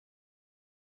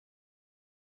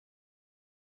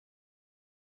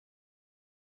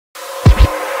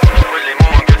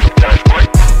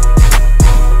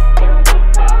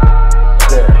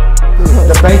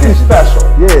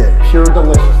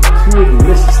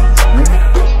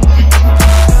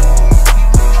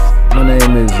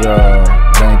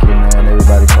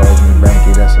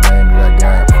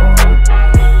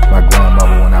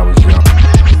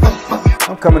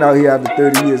out here after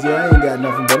 30 years. Yeah, I ain't got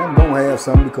nothing, but I'm gonna have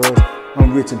something because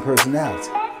I'm rich in personality,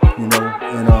 you know,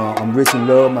 and I'm rich in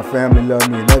love. My family love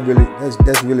me, and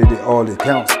that's really all that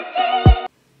counts.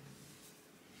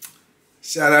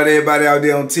 Shout out to everybody out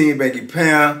there on Team Banky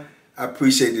Pound. I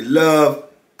appreciate the love.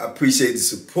 I appreciate the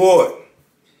support.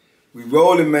 We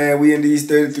rolling, man. We in these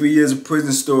 33 years of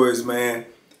prison stories, man.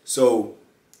 So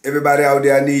everybody out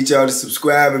there, I need y'all to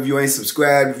subscribe. If you ain't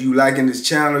subscribed, if you liking this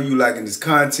channel, you liking this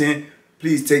content,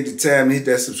 please take the time to hit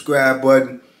that subscribe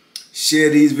button. Share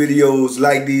these videos,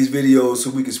 like these videos so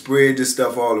we can spread this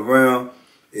stuff all around.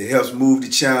 It helps move the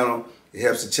channel. It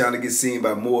helps the channel get seen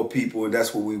by more people, and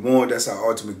that's what we want. That's our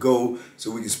ultimate goal,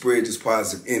 so we can spread this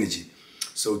positive energy.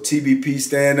 So TBP,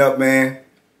 stand up, man.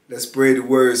 Let's spread the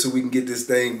word so we can get this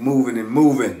thing moving and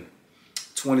moving.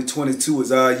 2022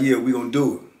 is our year. We're going to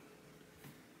do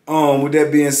it. With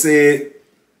that being said,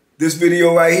 this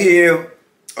video right here,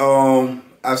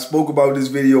 I've spoke about this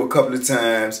video a couple of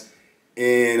times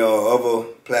in other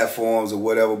platforms or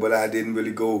whatever, but I didn't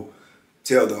really go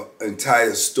tell the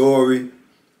entire story.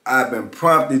 I've been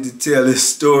prompted to tell this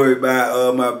story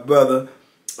by my brother,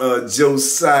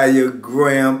 Josiah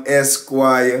Graham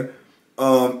Esquire.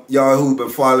 Y'all who've been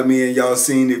following me and y'all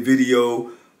seen the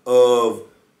video of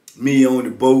me on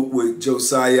the boat with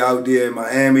Josiah out there in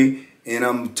Miami, and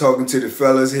I'm talking to the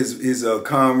fellas, his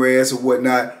comrades or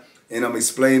whatnot, and I'm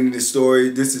explaining the story.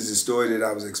 This is the story that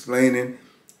I was explaining,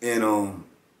 and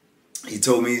he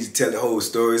told me to tell the whole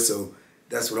story, so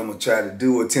that's what I'm gonna try to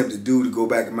do, attempt to do, to go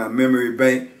back in my memory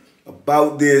bank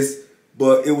about this.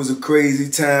 But it was a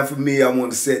crazy time for me. I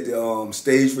want to set the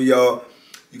stage for y'all.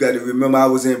 You got to remember I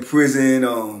was in prison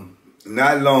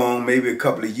not long, maybe a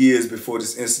couple of years before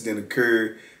this incident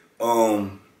occurred. I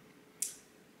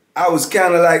was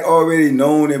kind of like already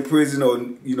known in prison, or,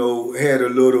 you know, had a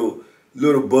little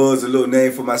buzz, a little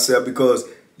name for myself because,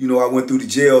 you know, I went through the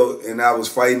jail and I was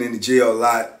fighting in the jail a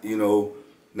lot, you know,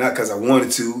 not because I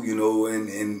wanted to, you know,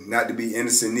 and not to be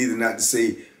innocent neither, not to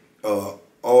say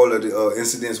all of the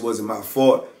incidents wasn't my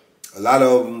fault. A lot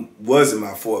of them wasn't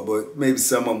my fault, but maybe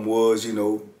some of them was, you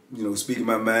know, speaking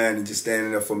my mind and just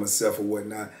standing up for myself or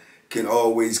whatnot can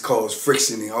always cause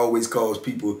friction and always cause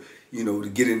people, you know, to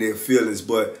get in their feelings.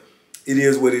 But it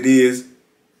is what it is.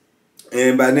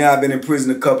 And by now I've been in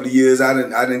prison a couple of years. I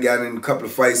done got in a couple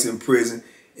of fights in prison,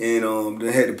 and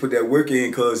then had to put that work in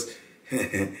because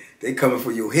they coming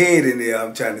for your head in there,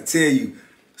 I'm trying to tell you.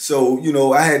 So, you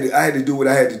know, I had to do what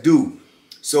I had to do.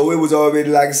 So it was already,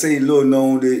 like I say, a little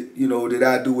known that, you know, that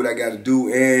I do what I got to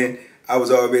do, and I was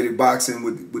already boxing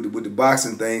with the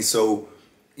boxing thing. So,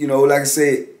 you know, like I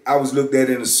said, I was looked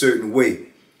at in a certain way.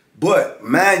 But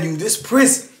mind you, this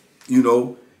prison, you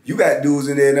know, you got dudes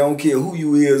in there that don't care who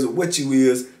you is or what you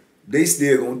is, they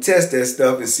still gonna test that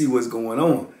stuff and see what's going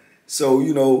on. So,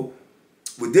 you know,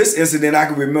 with this incident, I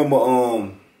can remember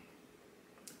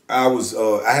I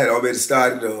had already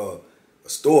started a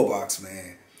store box,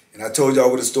 man. And I told y'all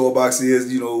what a store box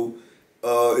is, you know,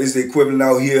 it's the equivalent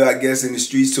out here, I guess, in the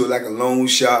streets to like a loan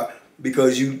shop,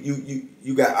 because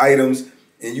you got items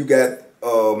and you got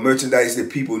merchandise that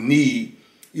people need,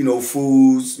 you know,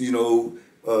 foods, you know,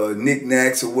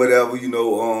 knickknacks or whatever, you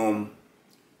know,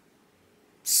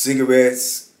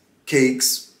 cigarettes,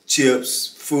 cakes,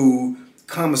 chips, food,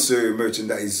 commissary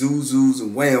merchandise, zuzus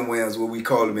and wham-whams, what we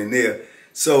call them in there.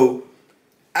 So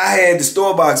I had the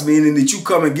store box, meaning that you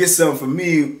come and get something for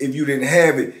me if you didn't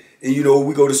have it. And, you know,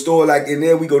 we go to store like, in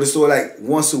there we go to store like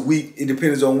once a week. It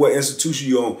depends on what institution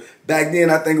you're on. Back then,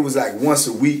 I think it was like once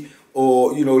a week,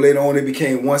 or, you know, later on it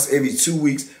became once every 2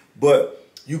 weeks. But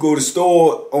you go to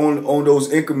store on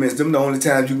those increments. Them the only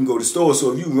times you can go to store.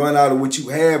 So if you run out of what you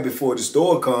have before the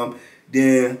store come,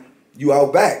 then you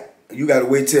out back. You got to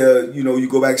wait till, you know, you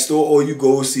go back to store, or you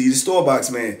go see the store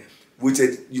box man, which,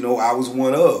 you know, I was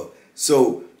one of.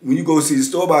 So when you go see the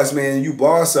store box man and you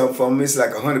borrow something from him, it's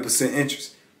like 100%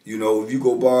 interest. You know, if you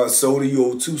go borrow a soda, you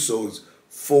owe 2 sodas.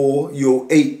 4, you owe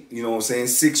 8. You know what I'm saying?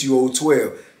 6, you owe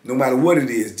 12. No matter what it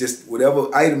is, just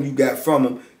whatever item you got from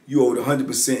them, you owe the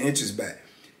 100% interest back.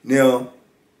 Now,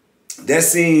 that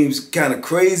seems kind of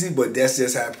crazy, but that's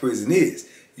just how prison is,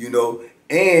 you know.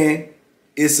 And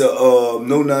it's a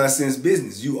no-nonsense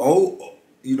business. You owe,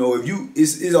 you know, if you,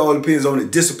 it all depends on the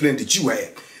discipline that you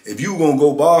have. If you gonna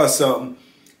go borrow something,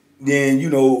 then,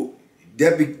 you know,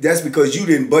 that's because you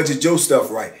didn't budget your stuff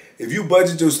right. If you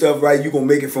budget your stuff right, you're gonna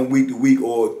make it from week to week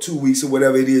or 2 weeks or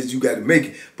whatever it is you got to make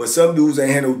it. But some dudes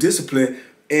ain't had no discipline,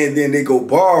 and then they go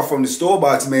borrow from the store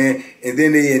box man, and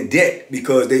then they in debt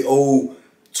because they owe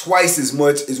twice as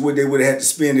much as what they would have had to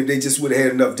spend if they just would have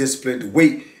had enough discipline to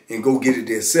wait and go get it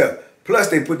themselves. Plus,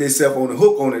 they put themselves on the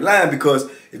hook on the line because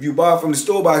If you borrow from the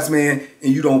store box man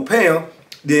and you don't pay him,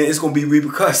 then it's going to be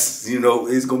repercussions, you know.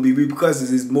 It's going to be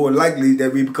repercussions. It's more likely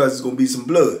that repercussions is going to be some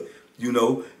blood, you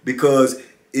know, because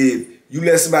if you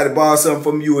let somebody borrow something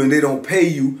from you and they don't pay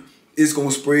you, it's going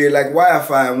to spread like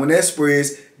wildfire. And when that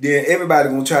spreads, then everybody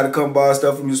going to try to come borrow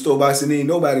stuff from your store box and ain't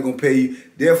nobody going to pay you.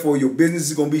 Therefore, your business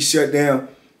is going to be shut down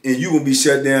and you're going to be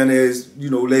shut down as, you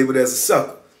know, labeled as a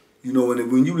sucker. You know,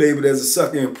 and when you labeled as a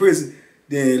sucker in prison,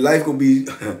 then life going to be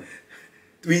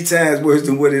 3 times worse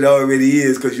than what it already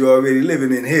is because you're already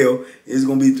living in hell. It's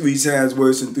going to be 3 times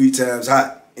worse and 3 times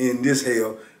hot in this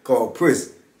hell called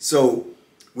prison. So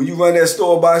when you run that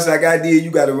store box like I did,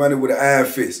 you got to run it with an iron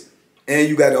fist. And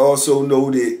you got to also know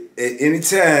that at any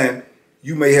time,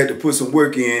 you may have to put some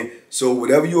work in. So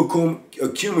whatever you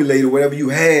accumulate or whatever you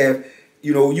have,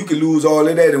 you know, you can lose all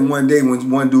of that in one day when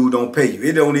one dude don't pay you.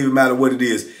 It don't even matter what it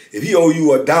is. If he owe you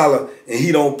 $1 and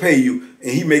he don't pay you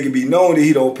and he make it be known that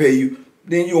he don't pay you,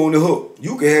 then you on the hook.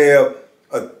 You can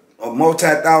have a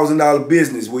multi-$1,000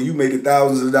 business where you making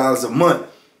thousands of dollars a month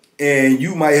and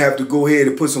you might have to go ahead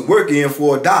and put some work in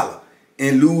for $1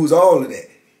 and lose all of that.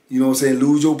 You know what I'm saying?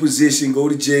 Lose your position, go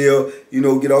to jail, you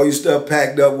know, get all your stuff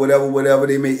packed up, whatever.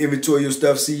 They may inventory your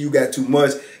stuff, see you got too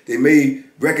much. They may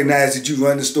recognize that you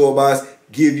run the store box,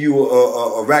 give you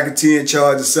a racketeering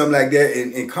charge or something like that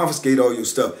and confiscate all your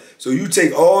stuff. So you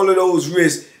take all of those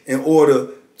risks in order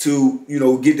to, you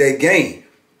know, get that gain.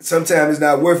 Sometimes it's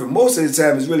not worth it. Most of the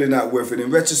time it's really not worth it.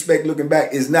 In retrospect, looking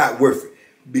back, it's not worth it.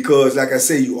 Because, like I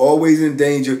say, you always in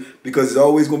danger because there's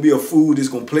always going to be a fool that's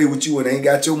going to play with you and ain't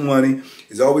got your money.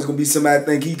 There's always going to be somebody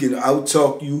think he can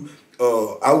out-talk you,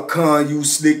 out-con you,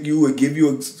 slick you, or give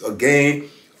you a game.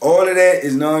 All of that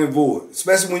is non and void.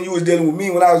 Especially when you was dealing with me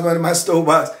when I was running my store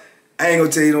box. I ain't going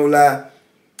to tell you no lie.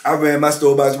 I ran my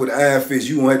store box with an iron fist.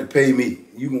 You going to have to pay me.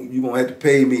 You going to have to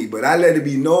pay me. But I let it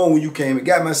be known when you came and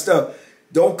got my stuff.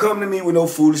 Don't come to me with no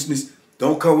foolishness.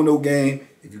 Don't come with no game.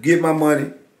 If you get my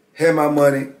money, have my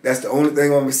money. That's the only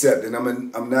thing I'm accepting.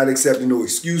 I'm not accepting no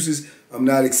excuses. I'm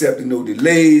not accepting no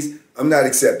delays. I'm not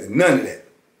accepting none of that.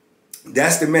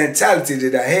 That's the mentality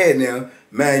that I had now,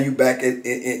 man, you back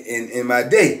in my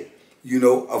day. You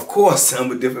know, of course,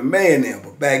 I'm a different man now.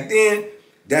 But back then,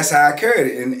 that's how I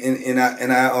carried it. And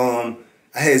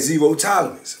I had zero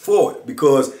tolerance for it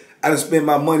because I done spent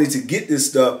my money to get this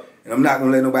stuff and I'm not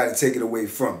going to let nobody take it away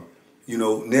from me. You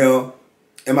know, now,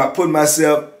 am I putting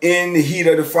myself in the heat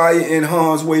of the fire in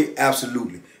harm's way?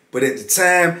 Absolutely. But at the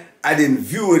time, I didn't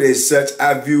view it as such.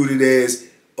 I viewed it as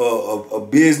a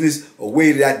business, a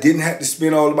way that I didn't have to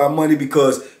spend all of my money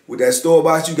because with that store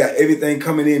box, you got everything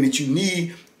coming in that you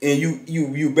need and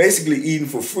you basically eating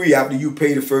for free after you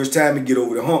pay the first time and get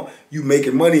over the hump. You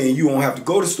making money and you don't have to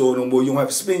go to the store no more. You don't have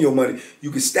to spend your money. You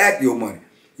can stack your money.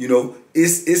 You know,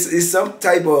 it's some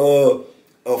type of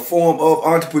a form of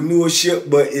entrepreneurship,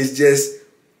 but it's just,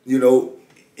 you know,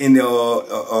 in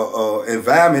the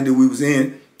environment that we was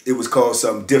in, it was called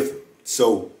something different.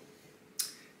 So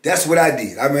that's what I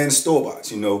did. I ran the store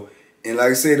box, you know. And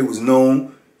like I said, it was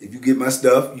known, if you get my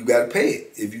stuff, you got to pay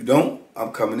it. If you don't,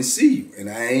 I'm coming to see you. And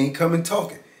I ain't coming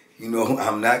talking. You know,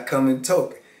 I'm not coming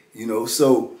talking. You know,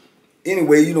 so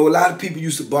anyway, you know, a lot of people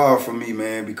used to borrow from me,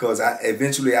 man, because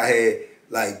eventually I had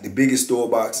like the biggest store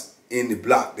box in the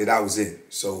block that I was in.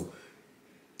 So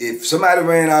if somebody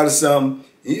ran out of something,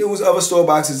 it was other store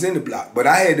boxes in the block, but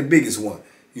I had the biggest one,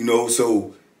 you know.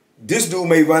 So this dude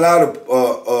may run out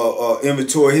of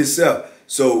inventory himself.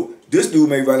 So this dude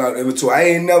may run out of inventory. I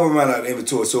ain't never run out of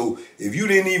inventory. So if you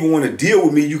didn't even want to deal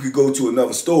with me, you could go to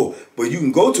another store. But you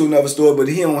can go to another store, but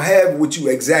he don't have what you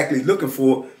exactly looking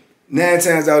for. 9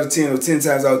 times out of 10 or 10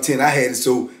 times out of 10, I had it.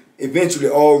 So eventually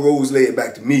all roads led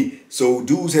back to me. So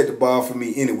dudes had to borrow from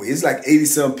me anyway. It's like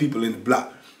 80-some people in the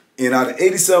block. And out of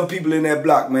 80-some people in that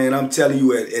block, man, I'm telling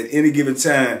you, at any given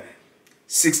time,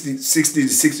 60 to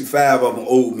 65 of them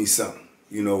owed me something,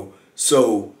 you know.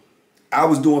 So I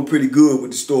was doing pretty good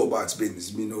with the store box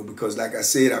business, you know, because like I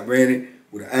said, I ran it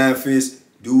with an iron fist.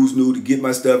 Dudes knew to get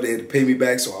my stuff. They had to pay me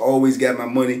back, so I always got my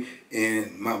money,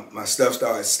 and my stuff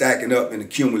started stacking up and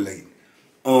accumulating.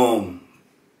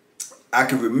 I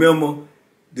can remember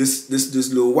this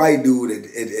little white dude at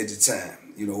the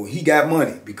time. You know, he got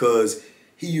money because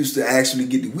he used to actually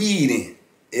get the weed in.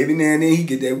 Every now and then he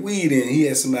get that weed in. He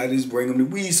had somebody just bring him the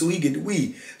weed so he get the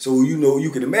weed. So, you know, you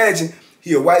can imagine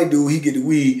he a white dude, he get the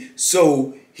weed.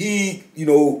 So he, you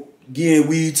know, getting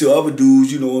weed to other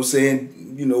dudes, you know what I'm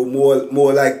saying? You know,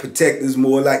 more like protectors,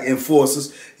 more like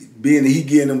enforcers. Being that he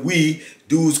getting them weed,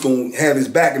 dude's gonna have his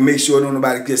back and make sure don't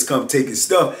nobody just come take his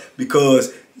stuff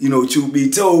because, you know, truth be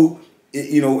told,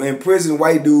 you know, in prison,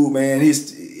 white dude, man,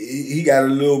 he got a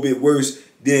little bit worse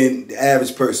than the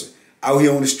average person. Out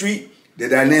here on the street, the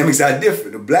dynamics are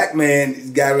different. The black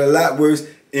man got it a lot worse.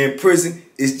 In prison,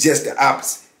 it's just the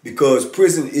opposite, because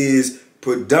prison is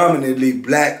predominantly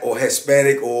black or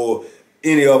Hispanic or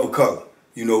any other color,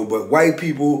 you know, but white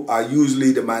people are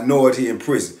usually the minority in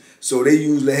prison. So they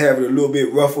usually have it a little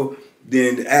bit rougher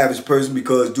than the average person,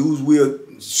 because dudes will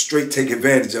straight take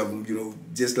advantage of them, you know,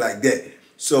 just like that.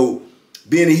 So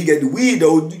being that he got the weed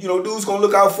though, you know, dudes gonna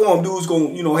look out for him. Dudes gonna,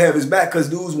 you know, have his back, because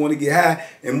dudes want to get high,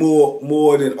 and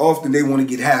more than often they want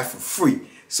to get high for free.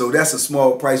 So that's a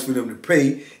small price for them to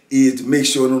pay, is to make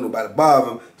sure don't nobody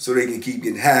bother them, so they can keep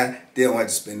getting high. They don't have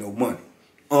to spend no money.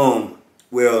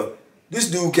 Well,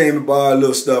 this dude came and borrowed a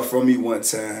little stuff from me one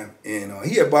time, and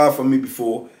he had borrowed from me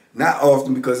before. Not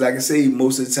often, because like I say,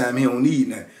 most of the time he don't need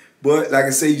nothing. But like I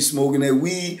say, you smoking that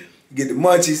weed, you get the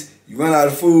munchies, you run out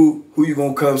of food, who you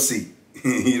gonna come see?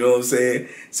 You know what I'm saying?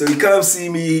 So he comes see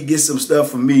me, he gets some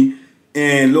stuff from me,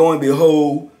 and lo and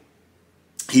behold,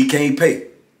 he can't pay.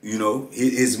 You know,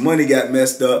 his money got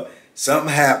messed up,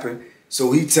 something happened,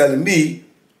 so he telling me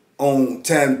on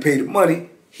time to pay the money,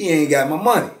 he ain't got my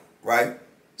money, right?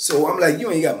 So I'm like,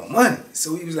 you ain't got my money.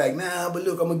 So he was like, nah, but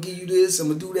look, I'm going to give you this, I'm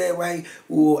going to do that, right?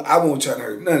 Well, I won't try to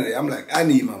hurt none of that. I'm like, I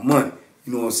need my money.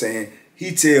 You know what I'm saying?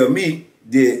 He tell me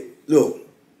that, look,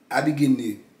 I be getting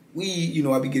the weed, you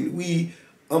know, I be getting the weed.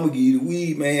 I'm going to give you the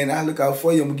weed, man. I look out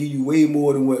for you. I'm going to give you way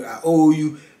more than what I owe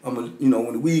you. I'm going to, you know,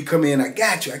 when the weed come in, I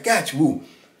got you. Woo.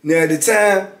 Now, at the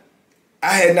time,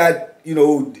 I had not, you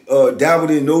know,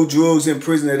 dabbled in no drugs in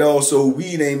prison at all, so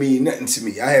weed ain't mean nothing to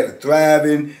me. I had a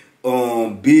thriving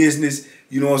business,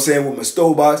 you know what I'm saying, with my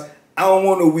store box. I don't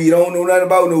want no weed. I don't know nothing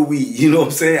about no weed. You know what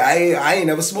I'm saying? I ain't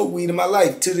never smoked weed in my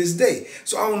life to this day.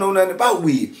 So I don't know nothing about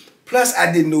weed. Plus,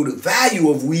 I didn't know the value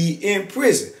of weed in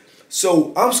prison.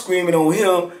 So I'm screaming on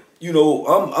him, you know,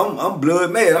 I'm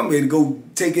blood mad. I'm ready to go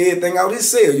take everything out his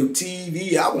cell, your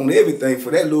TV. I want everything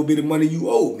for that little bit of money you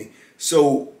owe me.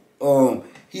 So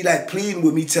he like pleading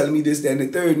with me, telling me this, that, and the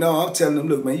third. No, I'm telling him,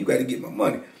 look, man, you got to get my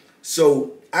money.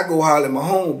 So I go holler at my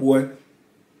homeboy,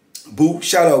 Boo.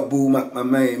 Shout out Boo, my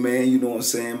main man, you know what I'm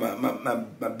saying,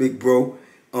 my big bro.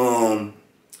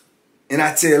 And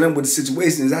I tell him what the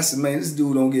situation is. I said, man, this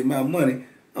dude don't get my money.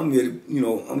 I'm gonna, you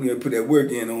know, I'm gonna put that work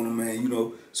in on him, man, you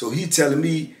know. So he telling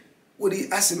me what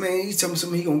I said, man, he telling me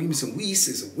something, he gonna give me some weed. He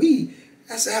said, some weed?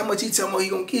 I said, how much he tell me he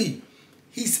gonna give you?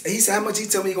 He said, how much he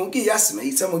tell me he gonna give you? I said, man,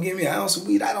 he tell me to give me an ounce of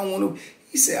weed. I don't want to.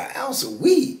 He said, an ounce of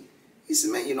weed? He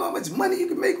said, man, you know how much money you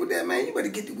can make with that, man? You better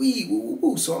get the weed, woo, woo,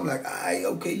 woo. So I'm like, all right,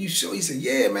 okay, you sure? He said,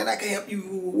 yeah, man, I can help you,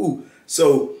 woo, woo, woo.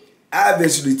 So I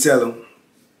eventually tell him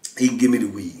he can give me the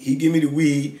weed. He give me the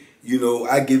weed, you know,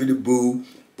 I give it to Boo.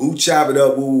 Boo chop it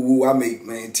up, woo, woo, woo. I make,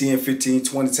 man, 10, 15,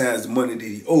 20 times the money that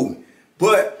he owed me.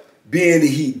 But being that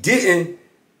he didn't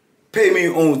pay me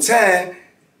on time,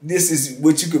 this is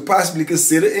what you could possibly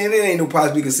consider, and it ain't no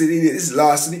possibly consider, it's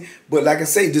larceny. But like I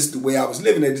say, just the way I was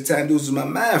living at the time, this was my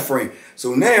mind frame.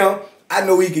 So now I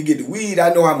know he can get the weed.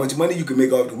 I know how much money you can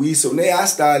make off the weed. So now I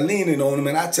start leaning on him,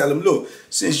 and I tell him, look,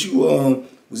 since you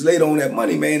was late on that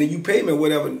money, man, and you pay me or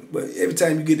whatever, but every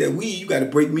time you get that weed, you got to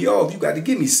break me off. You got to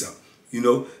give me some, you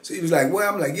know. So he was like,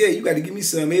 well, I'm like, yeah, you got to give me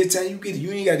some every time you get it.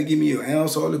 You ain't got to give me an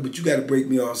ounce all of it, but you got to break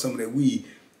me off some of that weed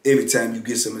every time you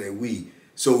get some of that weed.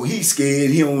 So he's scared.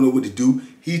 He don't know what to do.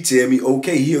 He tell me,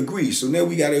 okay, he agrees. So now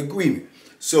we got an agreement.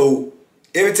 So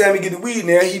every time he get the weed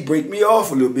now, he break me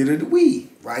off a little bit of the weed,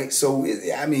 right? So,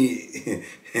 I mean,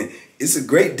 it's a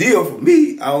great deal for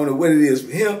me. I don't know what it is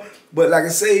for him. But like I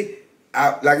say,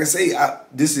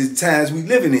 this is times we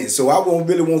living in. So I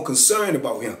wasn't concerned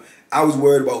about him. I was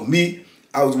worried about me.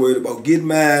 I was worried about getting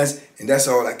mine, and that's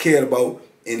all I cared about.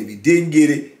 And if he didn't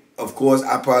get it, of course,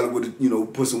 I probably would have, you know,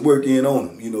 put some work in on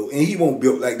him, you know. And he won't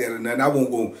built like that or nothing. I won't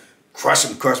go crush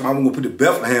him. I won't go put the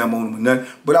Bethlehem on him or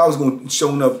nothing. But I was going to show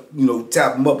enough, you know,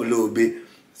 tap him up a little bit.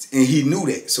 And he knew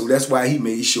that. So that's why he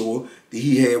made sure that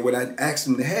he had what I asked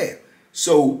him to have.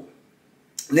 So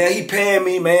now he paying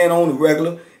me, man, on the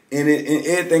regular. And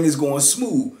everything is going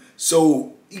smooth.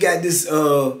 So he got this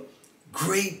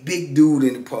great big dude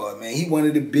in the pod, man. He one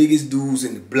of the biggest dudes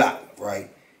in the block,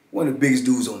 right? One of the biggest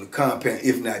dudes on the compound,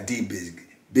 if not the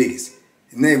biggest.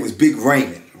 His name was Big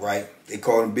Raymond, right? They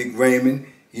called him Big Raymond,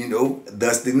 you know,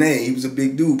 thus the name. He was a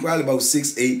big dude, probably about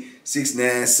 6'8",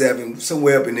 6'9", 7,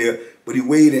 somewhere up in there. But he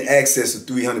weighed in excess of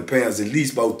 300 pounds, at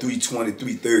least about 320,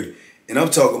 330. And I'm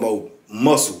talking about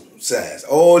muscle size.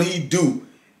 All he do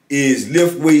is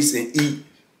lift weights and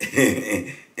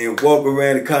eat and walk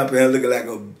around the compound looking like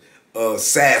a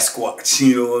Sasquatch,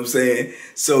 you know what I'm saying?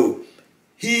 So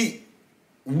he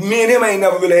me and him ain't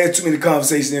never really had too many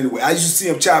conversations anyway. I used to see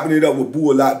him chopping it up with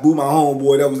Boo a lot. Boo, my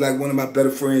homeboy, that was like one of my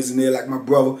better friends in there, like my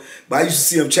brother. But I used to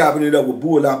see him chopping it up with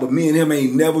Boo a lot, but me and him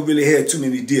ain't never really had too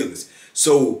many dealings.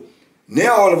 So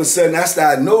now all of a sudden I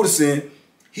started noticing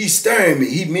he's staring at me.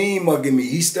 He mean mugging me.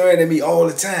 He's staring at me all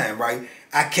the time, right?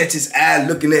 I catch his eye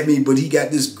looking at me, but he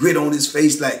got this grit on his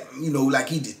face like, you know, like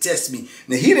he detests me.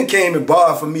 Now, he done came and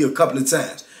borrowed from me a couple of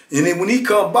times. And then when he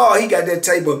come borrow, he got that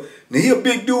type of, now he a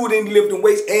big dude and he lifting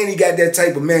weights, and he got that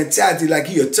type of mentality like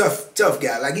he a tough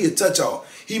guy, like he a touch-all.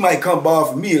 He might come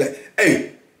borrow from me like,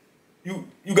 hey, you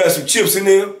got some chips in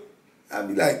there? I'll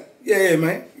be like, yeah,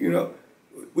 man, you know.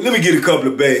 Well, let me get a couple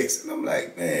of bags. And I'm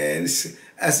like, man, I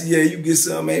said, yeah, you get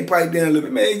some, man. Pipe down a little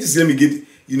bit, man. Just let me get it,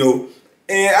 you know.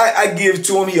 And I give it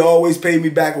to him. He always paid me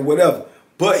back or whatever.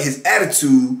 But his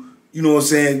attitude, you know what I'm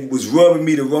saying, was rubbing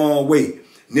me the wrong way.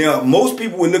 Now, most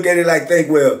people would look at it like, think,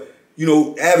 well, you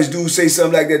know, average dude say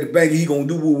something like that to Banky, he gonna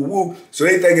do woo woo woo. So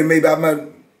they thinking maybe I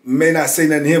may not say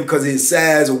nothing to him because of his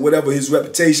size or whatever, his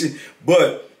reputation.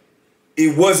 But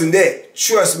it wasn't that.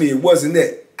 Trust me, it wasn't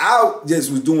that. I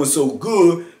just was doing so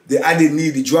good that I didn't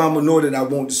need the drama nor that I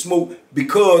wanted to smoke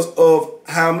because of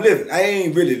how I'm living. I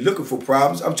ain't really looking for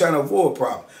problems. I'm trying to avoid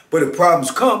problems. But if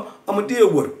problems come, I'm going to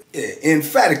deal with them. Yeah,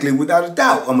 emphatically, without a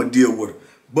doubt, I'm going to deal with them.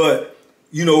 But,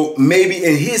 you know, maybe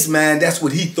in his mind, that's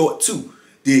what he thought too.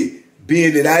 That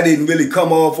being that I didn't really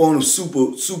come off on him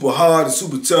super hard or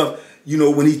super tough, you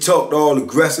know, when he talked all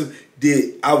aggressive,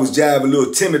 that I was jiving a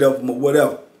little timid of him or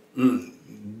whatever.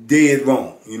 Dead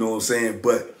wrong, you know what I'm saying?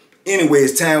 But anyway,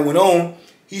 as time went on,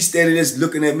 he steady just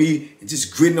looking at me and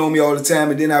just gritting on me all the time.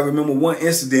 And then I remember one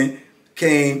incident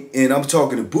came and I'm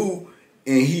talking to Boo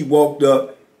and he walked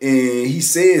up and he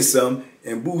said something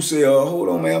and Boo said, hold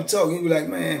on, man, I'm talking. He was like,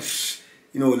 man,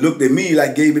 you know, looked at me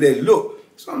like gave me that look.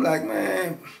 So I'm like,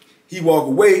 man, he walked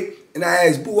away and I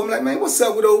asked Boo, I'm like, man, what's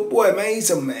up with old boy, man? He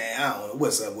said, man, I don't know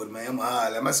what's up with him, man. I'm going to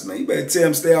holler at him. I said, man, you better tell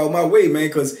him stay out of my way, man,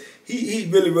 because he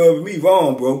really rubbed me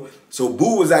wrong, bro. So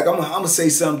Boo was like, I'm gonna say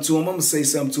something to him. I'm gonna say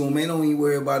something to him, man. Don't even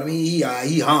worry about him. He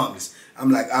harmless. I'm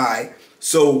like, all right.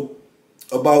 So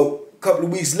about a couple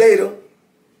of weeks later,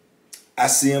 I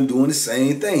see him doing the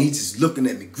same thing. He's just looking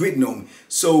at me, gritting on me.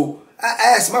 So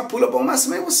I asked him, I pull up on him, I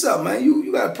said, man, what's up, man?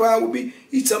 You got a problem with me?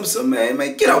 He told me something,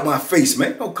 man, get out my face,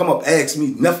 man. Don't come up ask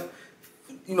me nothing.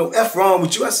 You know, F wrong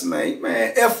with you. I said,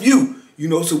 man, F you. You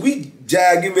know, so we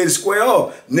getting ready to square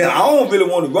off. Now, I don't really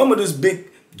want to rumble this big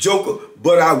joker,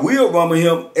 but I will rumble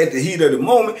him at the heat of the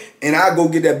moment, and I'll go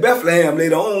get that Bethlehem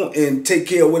later on and take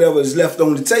care of whatever is left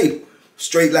on the table.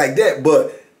 Straight like that.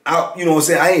 But, you know what I'm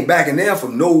saying, I ain't backing down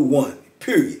from no one,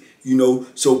 period. You know,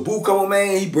 so Boo come on,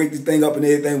 man, he break this thing up and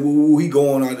everything, woo, he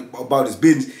go on about his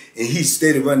business, and he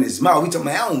steady running his mouth. He tell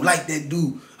me, I don't like that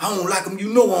dude. I don't like him.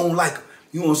 You know I don't like him.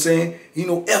 You know what I'm saying? You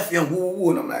know, F him, woo, woo.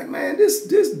 And I'm like, man, this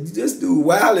dude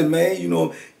wilding, man. You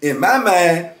know, in my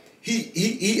mind,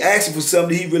 he asking for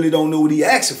something he really don't know what he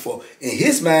asking for. In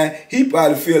his mind, he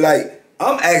probably feel like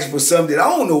I'm asking for something that I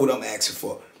don't know what I'm asking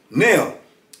for. Now,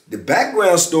 the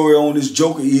background story on this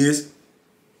joker is,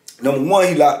 number one,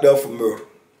 he locked up for murder,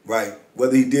 right?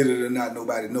 Whether he did it or not,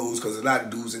 nobody knows, because a lot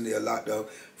of dudes in there locked up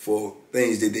for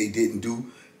things that they didn't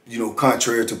do, you know,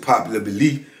 contrary to popular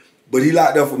belief. But he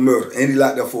locked up for murder, and he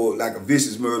locked up for like a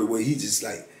vicious murder where he just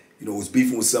like, you know, was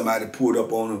beefing with somebody, pulled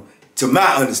up on him, to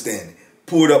my understanding,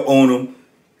 pulled up on him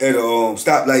at a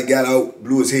stoplight, got out,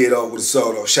 blew his head off with a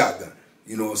sawed-off shotgun.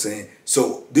 You know what I'm saying?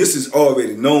 So this is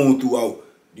already known throughout,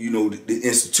 you know, the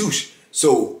institution.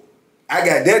 So I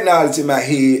got that knowledge in my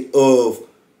head of,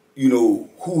 you know,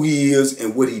 who he is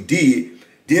and what he did.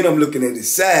 Then I'm looking at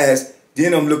his size.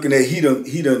 Then I'm looking at he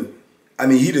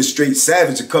done straight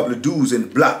savage a couple of dudes in the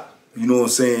block. You know what I'm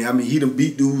saying? I mean, he done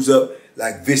beat dudes up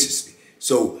like viciously.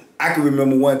 So I can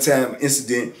remember one time an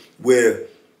incident where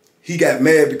he got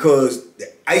mad because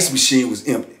the ice machine was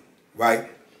empty, right?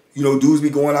 You know, dudes be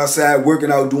going outside,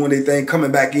 working out, doing their thing,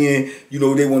 coming back in. You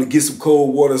know, they want to get some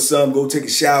cold water or something, go take a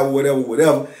shower,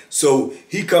 whatever. So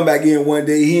he come back in one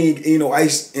day, he ain't no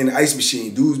ice in the ice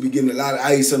machine. Dudes be getting a lot of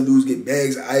ice. Some dudes get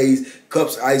bags of ice,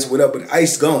 cups of ice, whatever, but the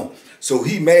ice gone. So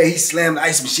he mad, he slammed the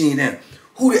ice machine down.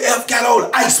 Who the F got all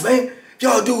the ice, man?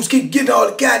 Y'all dudes keep getting all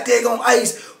the goddamn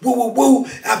ice. Woo, woo, woo.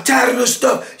 I'm tired of this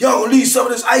stuff. Y'all gonna leave some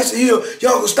of this ice in here.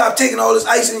 Y'all gonna stop taking all this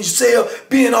ice in your cell,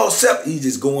 being all separate. He's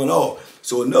just going off.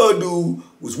 So another dude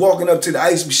was walking up to the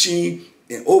ice machine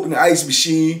and opened the ice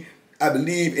machine, I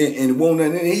believe, and won't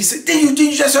nothing. And he said, did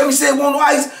you just heard me say want no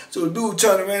ice? So the dude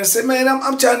turned around and said, man,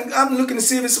 I'm looking to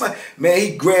see if it's somebody. Man,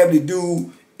 he grabbed the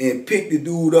dude and picked the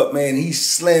dude up, man, and he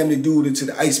slammed the dude into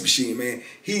the ice machine, man.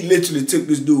 He literally took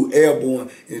this dude airborne,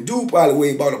 and the dude probably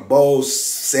weighed about a ball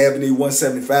 70,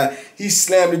 175. He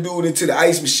slammed the dude into the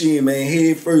ice machine, man,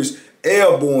 head first,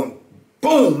 airborne,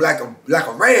 boom, like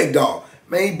a rag doll.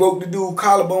 Man, he broke the dude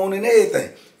collarbone and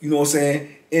everything. You know what I'm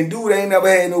saying? And dude ain't never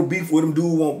had no beef with him.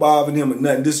 Dude won't bother him or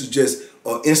nothing. This was just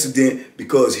an incident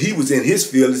because he was in his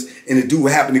feelings and the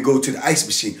dude happened to go to the ice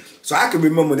machine. So I can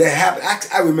remember that happen.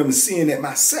 I remember seeing that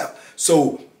myself.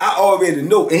 So I already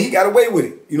know. And he got away with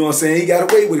it. You know what I'm saying? He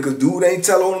got away with it because dude ain't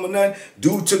tell on him or nothing.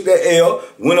 Dude took that L,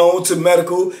 went on to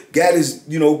medical, got his,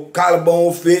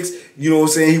 collarbone fixed. You know what I'm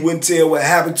saying? He wouldn't tell what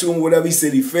happened to him, whatever. He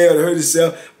said he fell, hurt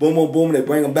himself. Boom, boom, boom. They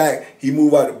bring him back. He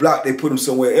moved out the block. They put him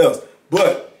somewhere else.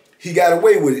 But he got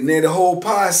away with it. Now the whole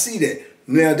pod see that.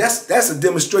 Now that's a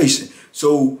demonstration.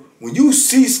 So when you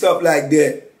see stuff like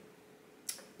that,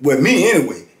 well, me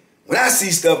anyway, when I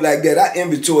see stuff like that, I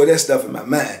inventory that stuff in my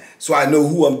mind. So I know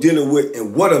who I'm dealing with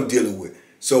and what I'm dealing with.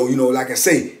 So, like I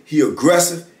say, he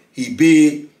aggressive, he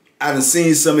big. I done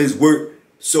seen some of his work.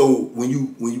 So when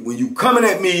you coming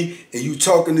at me and you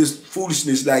talking this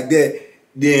foolishness like that,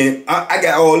 then I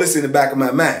got all this in the back of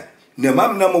my mind. Now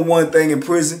my number one thing in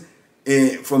prison,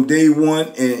 and from day one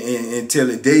and until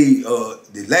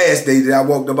the last day that I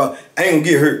walked about, I ain't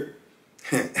gonna get hurt.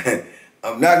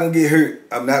 I'm not gonna get hurt.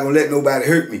 I'm not gonna let nobody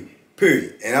hurt me,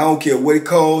 period. And I don't care what it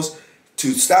costs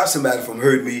to stop somebody from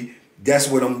hurting me. That's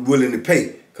what I'm willing to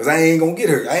pay. Because I ain't gonna get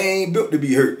hurt. I ain't built to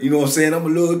be hurt. You know what I'm saying? I'm a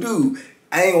little dude.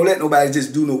 I ain't gonna let nobody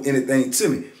just do anything to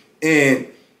me. And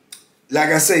like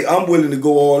I say, I'm willing to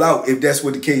go all out if that's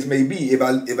what the case may be. If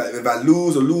I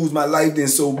lose my life, then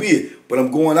so be it. But I'm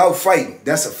going out fighting.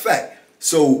 That's a fact.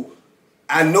 So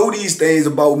I know these things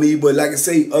about me, but like I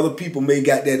say, other people may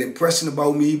got that impression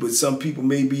about me, but some people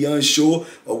may be unsure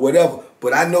or whatever.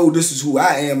 But I know this is who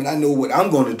I am, and I know what I'm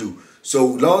going to do.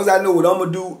 So as long as I know what I'm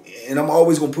going to do, and I'm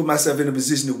always going to put myself in a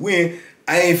position to win,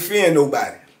 I ain't fearing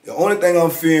nobody. The only thing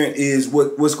I'm fearing is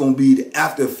what's going to be the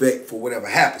after effect for whatever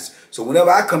happens. So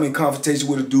whenever I come in confrontation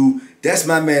with a dude, that's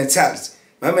my mentality.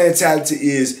 My mentality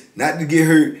is not to get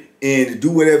hurt and to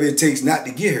do whatever it takes not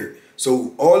to get hurt.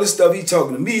 So all this stuff he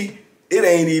talking to me, it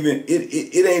ain't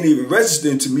even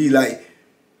registering to me like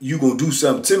you gonna do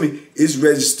something to me. It's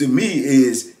registered to me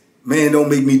is, man, don't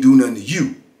make me do nothing to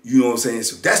you. You know what I'm saying?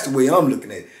 So that's the way I'm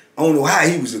looking at it. I don't know how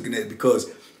he was looking at it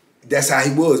because that's how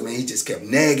he was, man. He just kept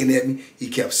nagging at me. He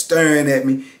kept staring at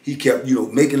me. He kept,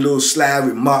 making little sly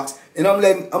remarks. And I'm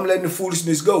letting the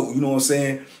foolishness go, you know what I'm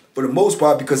saying? For the most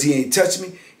part, because he ain't touched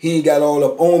me. He ain't got all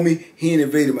up on me. He ain't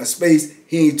invaded my space.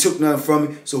 He ain't took nothing from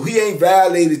me. So he ain't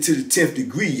violated to the 10th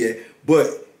degree yet, but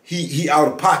he out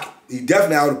of pocket. He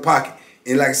definitely out of pocket.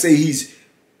 And like I say, he's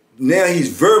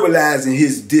verbalizing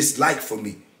his dislike for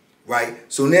me, right?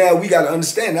 So now we got to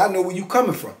understand, I know where you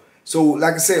coming from. So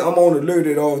like I say, I'm on alert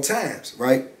at all times,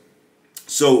 right?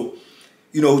 So,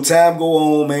 time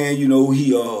go on, man.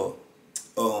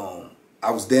 I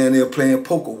was down there playing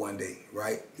poker one day,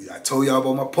 right? I told y'all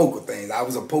about my poker things. I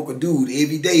was a poker dude.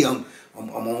 Every day I'm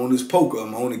on this poker.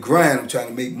 I'm on the grind. I'm trying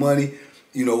to make money.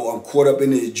 I'm caught up in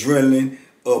the adrenaline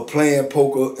of playing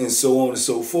poker and so on and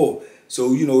so forth.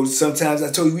 So, sometimes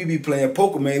I told you we be playing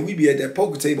poker, man. We be at that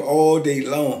poker table all day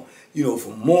long.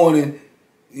 From morning,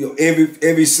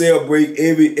 every cell break,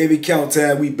 every count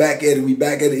time, we back at it.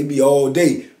 It be all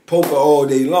day. Poker all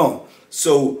day long.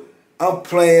 So I'm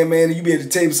playing, man, and you be at the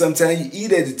table sometimes, you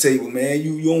eat at the table, man.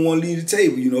 You don't want to leave the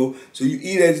table, So you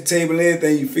eat at the table and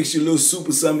everything, you fix your little soup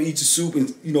or something, eat your soup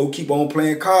and, keep on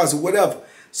playing cards or whatever.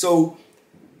 So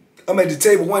I'm at the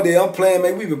table one day, I'm playing,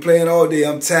 man, we've been playing all day.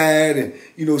 I'm tired and,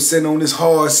 sitting on this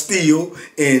hard steel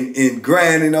and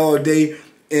grinding all day.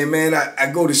 And, man,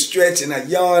 I go to stretch and I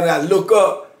yawn and I look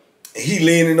up and he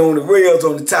leaning on the rails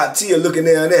on the top tier looking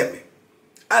down at me.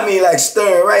 I mean, like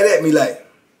staring right at me like,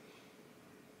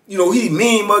 he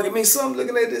mean mugging me. So I'm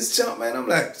looking at this chump, man. I'm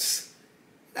like,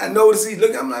 I notice he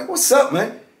looking. I'm like, what's up,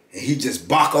 man? And he just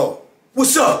bark off.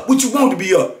 What's up? What you want to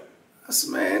be up? I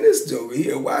said, man, this joker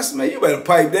here. Well, I said, man, you better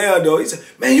pipe down, though. He said,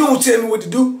 man, you don't tell me what to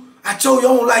do. I told you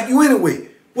I don't like you anyway.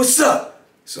 What's up?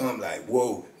 So I'm like,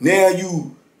 whoa. Now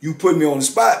you put me on the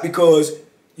spot because,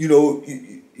 you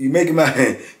making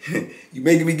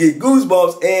me get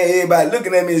goosebumps, and everybody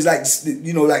looking at me is like,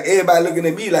 like everybody looking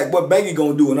at me like, what Banky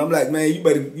gonna do? And I'm like, man,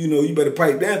 you better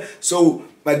pipe down. So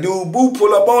my dude Boo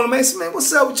pull up on him, man, said, man,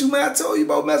 what's up with you, man? I told you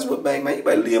about messing with Bank, man. You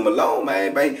better leave him alone,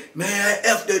 man. Man,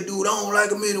 F that dude. I don't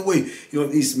like him anyway.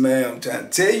 He said, man, I'm trying to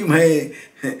tell you, man,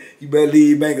 you better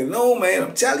leave Bank alone, man.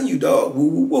 I'm telling you, dog. Woo,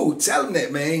 woo, woo. Tell him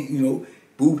that, man.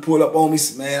 Boo pull up on me,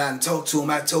 said, man, I done talked to him.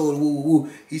 I told him, woo, woo, woo.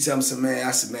 He told me, man,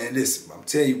 I said, man, listen, I'm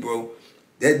telling you, bro,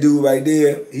 that dude right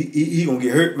there, he gonna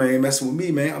get hurt, man, messing with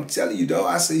me, man. I'm telling you, dog.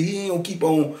 I said, he ain't gonna keep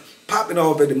on popping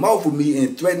off at the mouth with me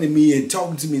and threatening me and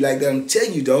talking to me like that. I'm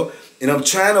telling you, dog. And I'm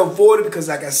trying to avoid it because,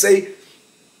 like I say,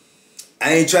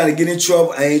 I ain't trying to get in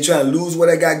trouble. I ain't trying to lose what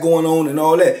I got going on and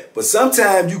all that. But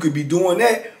sometimes you could be doing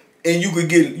that and you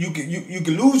could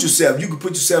lose yourself. You could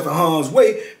put yourself in harm's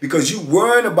way because you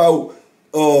worrying about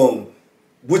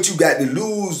what you got to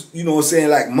lose, you know what I'm saying,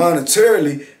 like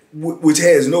monetarily, which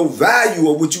has no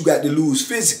value of what you got to lose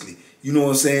physically. You know what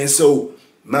I'm saying? So,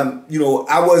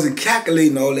 I wasn't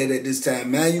calculating all that at this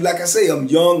time, man. Like I say, I'm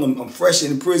young, I'm fresh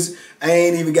in prison. I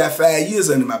ain't even got 5 years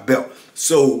under my belt.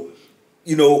 So,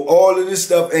 all of this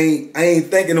stuff I ain't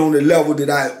thinking on the level that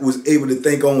I was able to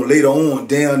think on later on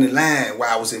down the line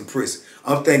while I was in prison.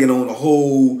 I'm thinking on a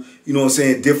whole,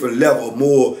 different level,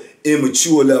 more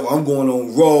immature level. I'm going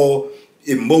on raw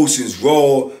emotions,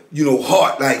 raw,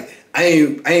 heart. Like, I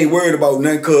ain't worried about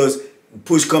nothing because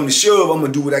push come to shove, I'm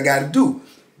going to do what I got to do.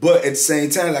 But at the same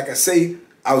time, like I say,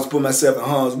 I was putting myself in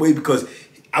harm's way because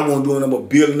I wasn't doing nothing but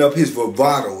building up his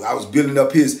bravado. I was building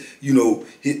up his,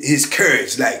 his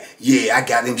courage. Like, yeah, I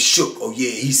got him shook. Oh,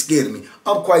 yeah, he's scared of me.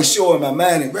 I'm quite sure in my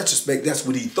mind, in retrospect, that's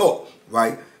what he thought,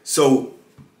 right? So,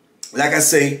 like I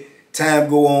say, time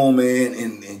go on, man,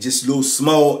 and just little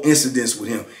small incidents with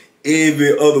him.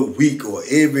 Every other week or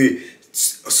every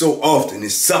so often,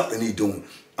 it's something he doing.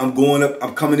 I'm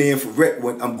coming in for rec.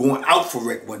 I'm going out for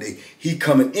rec one day. He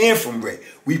coming in from rec.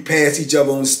 We pass each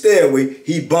other on the stairway.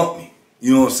 He bumped me.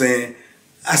 You know what I'm saying?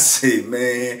 I said,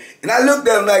 man. And I looked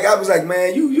at him like, I was like,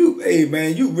 man, hey,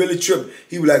 man, you really tripping.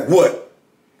 He was like, what?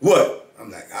 What? I'm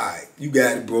like, all right, you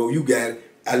got it, bro. You got it.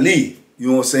 I leave. You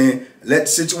know what I'm saying? Let the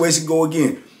situation go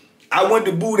again. I went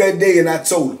to Boo that day and I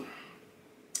told him.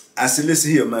 I said,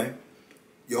 listen here, man.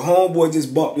 Your homeboy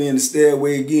just bumped me in the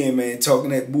stairway again, man,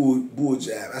 talking that bull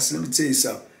jive. I said, let me tell you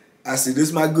something. I said, this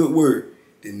is my good word.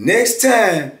 The next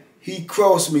time he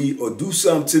cross me or do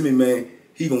something to me, man,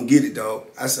 he gonna get it, dog.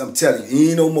 I'm telling you,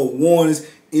 ain't no more warnings,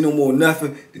 ain't no more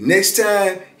nothing. The next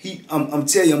time I'm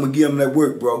telling you, I'm gonna give him that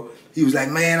work, bro. He was like,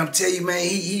 man, I'm telling you, man,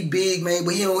 he big, man,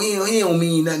 but he don't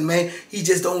mean nothing, man. He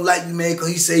just don't like me, man, because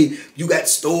he say, you got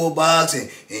store box and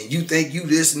you think you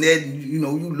this and that, and, you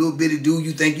little bitty dude,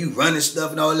 you think you running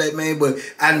stuff and all that, man. But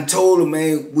I done told him,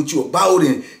 man, what you about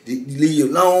and leave you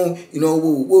alone,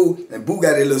 woo. And Boo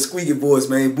got that little squeaky voice,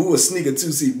 man. Boo a sneaker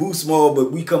too. See, Boo small,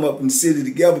 but we come up in the city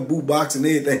together, Boo boxing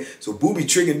and everything. So Boo be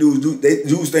tricking dudes.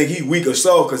 Dudes think he weak or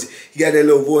soft because he got that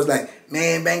little voice like,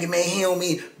 man, Banky, man, he don't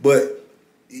mean, but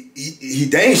he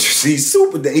dangerous. He's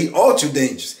super dangerous. He ultra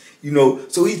dangerous.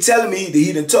 So he telling me that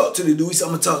he done talked to the dude. He said,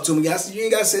 I'm going to talk to him. I said, you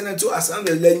ain't got to say nothing to him. I said, I'm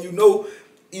just letting you know,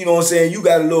 you know what I'm saying, you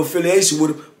got a little affiliation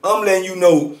with him. I'm letting you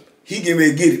know he getting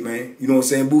ready to get it, man. You know what I'm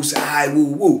saying? Boo said, all right,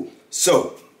 woo.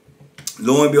 So,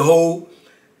 lo and behold,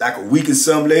 like a week or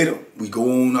something later, we go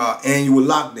on our annual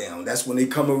lockdown. That's when they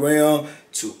come around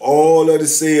to all of the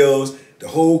cells, the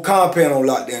whole compound on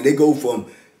lockdown. They go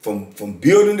from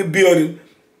building to building,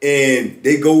 and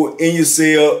they go in your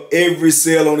cell, every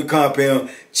cell on the compound,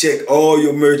 check all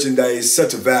your merchandise.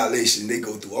 Such a violation. They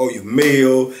go through all your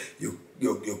mail,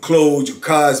 your clothes, your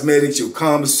cosmetics, your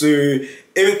commissary,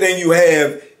 everything you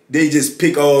have, they just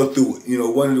pick all through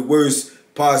it. One of the worst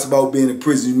parts about being in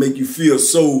prison, make you feel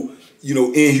so,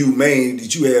 inhumane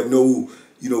that you have no,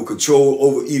 control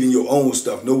over even your own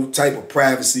stuff, no type of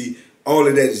privacy. All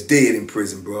of that is dead in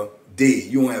prison, bro. Dead.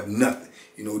 You don't have nothing.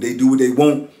 They do what they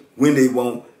want, when they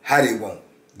want, how they want.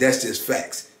 That's just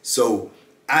facts. So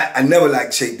I never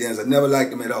liked shakedowns. I never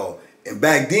liked them at all. And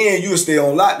back then, you would stay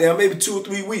on lockdown maybe 2 or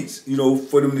 3 weeks,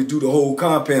 for them to do the whole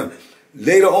compound.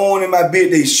 Later on in my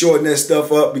bid, they shortened that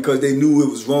stuff up because they knew it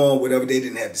was wrong, whatever. They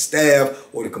didn't have the staff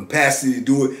or the capacity to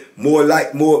do it. More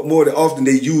than often,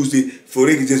 they used it so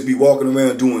they could just be walking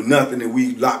around doing nothing and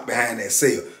we locked behind that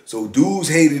cell. So dudes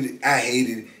hated it. I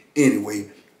hated it anyway.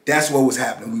 That's what was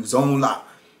happening. We was on lock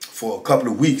for a couple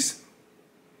of weeks.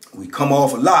 We come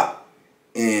off a lock,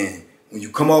 and when you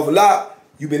come off a lock,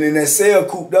 you've been in that cell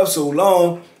cooped up so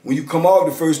long. When you come off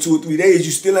the first 2 or 3 days,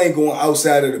 you still ain't going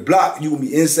outside of the block. You gonna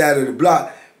be inside of the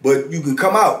block, but you can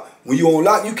come out. When you on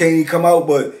lock, you can't even come out,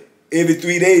 but every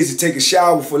 3 days to take a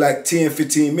shower for like 10,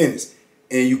 15 minutes.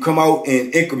 And you come out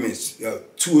in increments,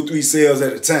 2 or 3 cells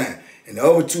at a time. And the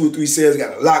other 2 or 3 cells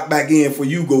got to lock back in for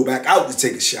you go back out to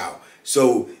take a shower.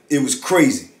 So it was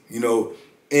crazy,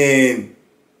 And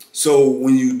so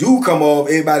when you do come off,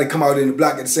 everybody come out in the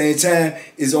block at the same time.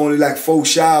 It's only like 4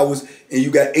 showers, and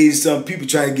you got 80-something people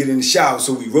trying to get in the shower.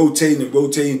 So we rotating,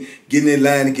 getting in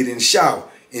line to get in the shower.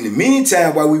 In the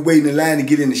meantime, while we waiting in line to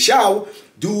get in the shower,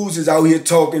 Dudes is out here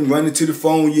talking, running to the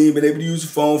phone. You ain't been able to use the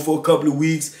phone for a couple of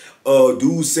weeks.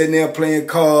 Dudes sitting there playing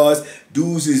cards.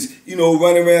 Dudes is, you know,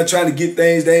 running around trying to get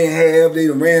things they ain't have. They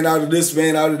done ran out of this,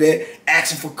 ran out of that,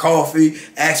 asking for coffee,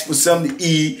 asking for something to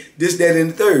eat, this, that, and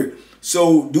the third.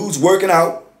 So dudes working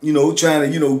out, you know, trying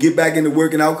to, you know, get back into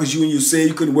working out because you and you said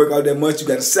you couldn't work out that much. You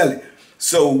got to sell it.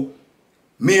 So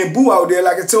me and Boo out there,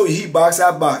 like I told you, he box,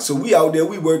 I box. So we out there,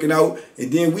 we working out,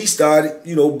 and then we started,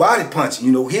 you know, body punching,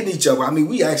 you know, hitting each other. I mean,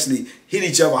 we actually hit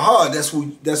each other hard. That's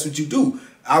what you do.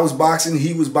 I was boxing,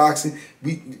 he was boxing.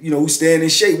 We, you know, we staying in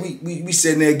shape. We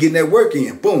sitting there getting that work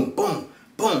in. Boom, boom,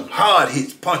 boom. Hard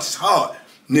hits, punches hard.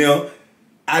 Now,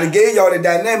 I done gave y'all the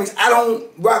dynamics. I don't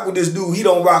rock with this dude. He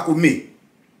don't rock with me,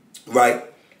 right?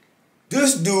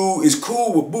 This dude is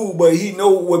cool with Boo, but he know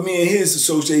what me and his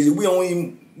association. We don't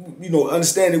even, you know,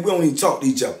 understand that we don't even talk to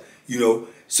each other, you know.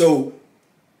 So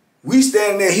we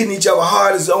standing there hitting each other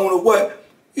hard as on or what.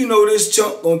 You know, this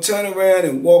chunk gonna turn around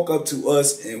and walk up to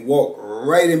us and walk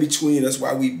right in between us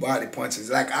while we body punches.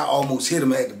 Like I almost hit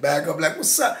him. I had to back up like,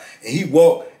 what's up? And he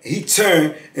walked, and he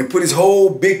turned and put his whole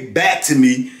big back to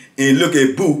me and look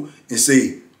at Boo and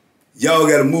say, y'all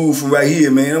gotta move from right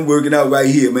here, man. I'm working out right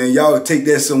here, man. Y'all take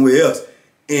that somewhere else.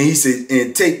 And he said,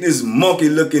 and take this monkey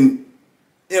looking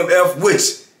MF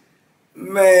witch.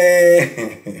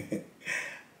 Man.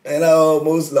 And I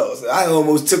almost lost. I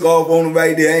almost took off on him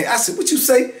right there. I said, what you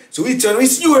say? So he turned, he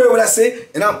said, you heard what I said?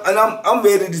 And I'm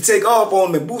ready to take off on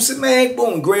him. And Boo said, man,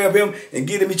 boom, grab him and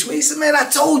get him between. He said, man, I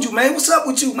told you, man, what's up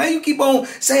with you, man? You keep on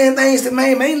saying things to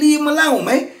man, leave him alone,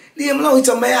 man. Leave him alone. He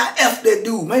told me, man, I F that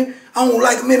dude, man. I don't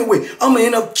like him anyway. I'm gonna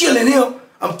end up killing him.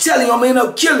 I'm telling you, I'm gonna end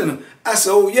up killing him. I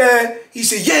said, oh yeah? He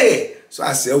said, yeah. So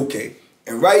I said, okay.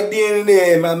 And right then and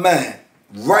there in my mind,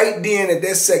 right then at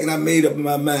that second I made up in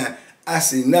my mind, I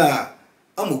said, nah,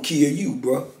 I'm going to kill you,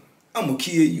 bro. I'm going to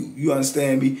kill you. You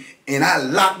understand me? And I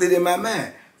locked it in my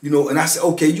mind, you know, and I said,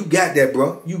 okay, you got that,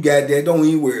 bro. You got that. Don't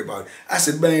even worry about it. I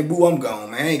said, man, Boo, I'm gone,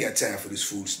 man. I ain't got time for this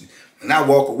foolishness. And I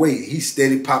walk away. He's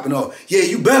steady popping off. Yeah,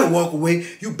 you better walk away.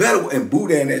 You better. And Boo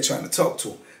down there trying to talk to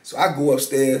him. So I go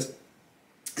upstairs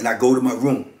and I go to my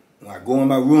room. When I go in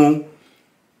my room,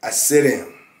 I sit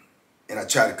down and I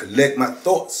try to collect my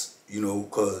thoughts, you know,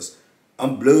 because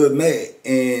I'm blood mad,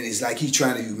 and it's like he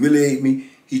trying to humiliate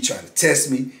me. He trying to test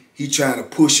me. He trying to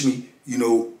push me, you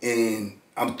know, and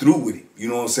I'm through with it. You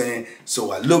know what I'm saying?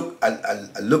 So I look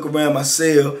around my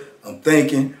cell. I'm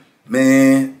thinking,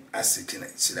 man, I said,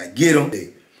 should I get him?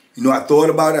 You know, I thought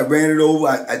about it. I ran it over.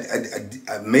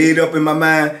 I made up in my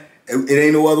mind. It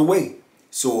ain't no other way.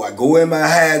 So I go in my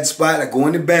hide spot. I go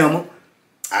into Bama.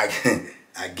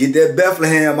 I get that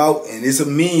Bethlehem out, and it's a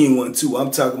mean one too. I'm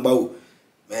talking about,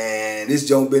 man, this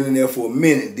junk been in there for a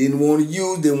minute. Didn't want to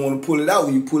use, didn't want to pull it out.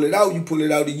 When you pull it out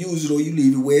to use it, or you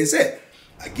leave it where it's at.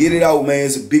 I get it out, man.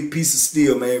 It's a big piece of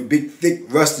steel, man. Big, thick,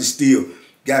 rusty steel.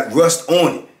 Got rust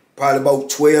on it. Probably about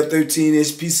 12,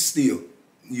 13-inch piece of steel,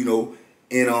 you know.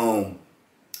 And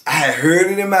I had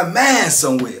heard it in my mind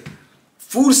somewhere.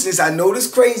 Foolishness, I know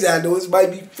this crazy. I know this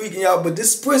might be freaking out, but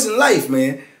this is prison life,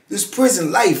 man. This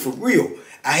prison life for real.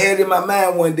 I had it in my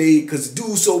mind one day because the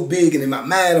dude's so big, and in my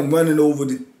mind I'm running over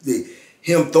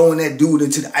him throwing that dude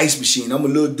into the ice machine. I'm a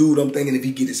little dude. I'm thinking if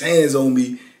he get his hands on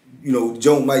me, you know,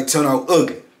 Joe might turn out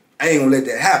ugly. I ain't gonna let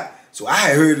that happen. So I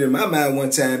had heard it in my mind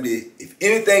one time that if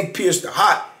anything pierced the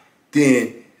heart,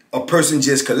 then a person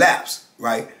just collapsed,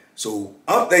 right? So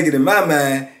I'm thinking in my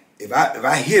mind, if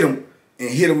I hit him and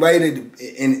hit him right in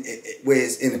where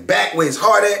it's in the back where his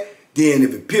heart at, then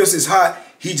if it pierces his heart,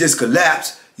 he just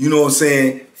collapsed. You know what I'm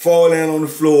saying? Fall down on the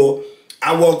floor.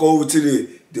 I walk over to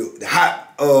the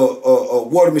hot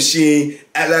water machine,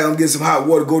 act like I'm getting some hot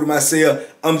water, go to my cell.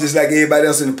 I'm just like everybody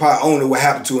else in the park. I don't know what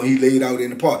happened to him. He laid out in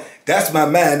the park. That's my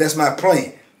mind. That's my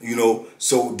plan. You know?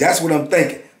 So that's what I'm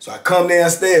thinking. So I come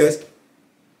downstairs,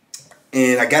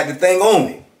 and I got the thing on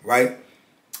me, right?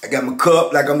 I got my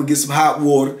cup, like I'm going to get some hot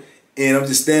water, and I'm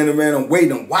just standing around. I'm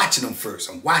waiting. I'm watching him first.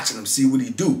 I'm watching him, see what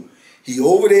he do. He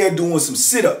over there doing some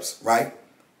sit-ups, right?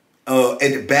 At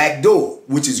the back door,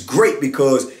 which is great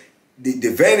because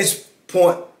the vantage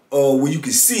point where you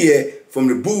can see it from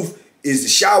the booth is the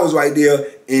showers right there,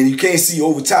 and you can't see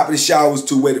over top of the showers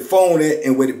to where the phone at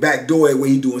and where the back door at where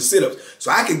he doing sit-ups.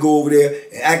 So I can go over there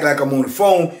and act like I'm on the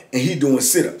phone and he doing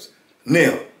sit-ups.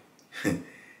 Now,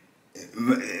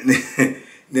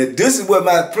 this is what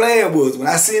my plan was. When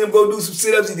I seen him go do some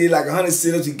sit-ups, he did like 100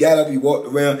 sit-ups. He got up, he walked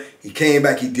around, he came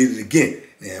back, he did it again.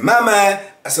 Now, in my mind,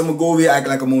 I said, I'm going to go over here, act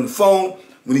like I'm on the phone.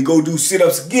 When he go do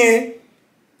sit-ups again,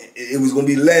 it was going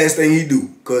to be the last thing he do.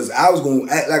 Because I was going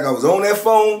to act like I was on that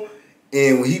phone.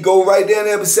 And when he go right down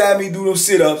there beside me do them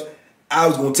sit-ups, I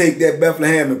was gonna take that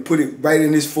Bethlehem and put it right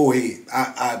in his forehead.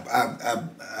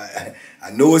 I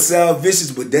know it sounds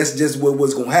vicious, but that's just what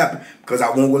was gonna happen because I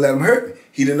wasn't gonna let him hurt me.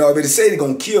 He didn't already say they're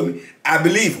gonna kill me. I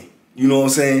believe him. You know what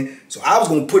I'm saying? So I was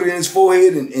gonna put it in his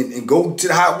forehead and go to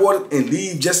the hot water and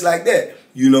leave just like that,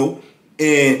 you know?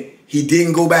 And he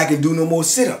didn't go back and do no more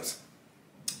sit-ups.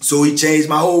 So he changed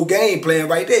my whole game plan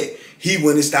right there. He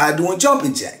went and started doing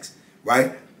jumping jacks,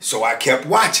 right? So I kept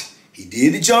watching. He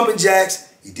did the jumping jacks.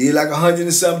 He did like 100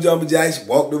 and some jumping jacks,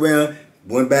 walked around,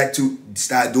 went back to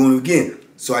start doing it again.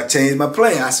 So I changed my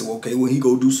plan. I said, okay, when he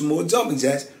go do some more jumping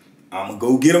jacks, I'm going to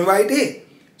go get him right there.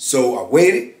 So I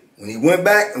waited. When he went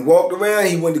back and walked around,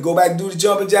 he went to go back and do the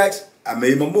jumping jacks. I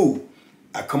made my move.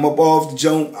 I come up off the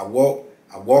jump. I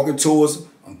walking towards him.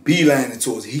 I'm beelining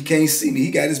towards him. He can't see me.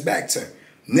 He got his back turned.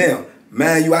 Now,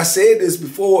 mind you, I said this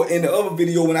before in the other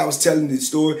video when I was telling the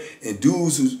story, and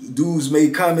dudes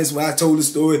made comments when I told the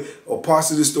story or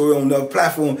parts of the story on another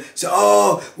platform. Said,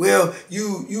 "Oh, well,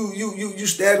 you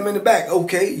stabbed him in the back."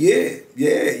 Okay, yeah.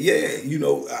 You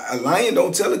know, a lion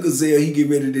don't tell a gazelle he get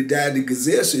ready to die. The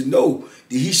gazelle should know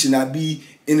that he should not be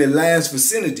in the lion's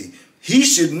vicinity. He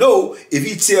should know if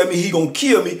he tell me he gonna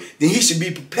kill me, then he should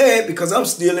be prepared because I'm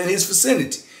still in his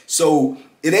vicinity. So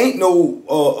it ain't no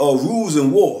rules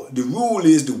in war. The rule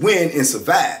is to win and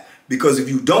survive. Because if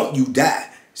you don't, you die.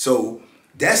 So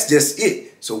that's just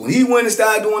it. So when he went and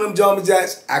started doing them jumping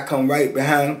jacks, I come right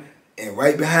behind him and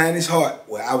right behind his heart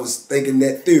where I was thinking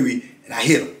that theory, and I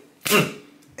hit him.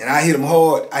 And I hit him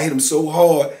hard. I hit him so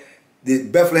hard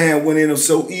that Bethlehem went in him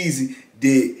so easy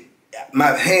that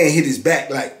my hand hit his back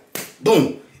like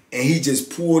boom. And he just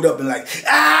pulled up and like,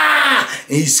 ah!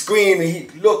 And he screamed and he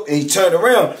looked and he turned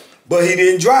around. But he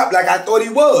didn't drop like I thought he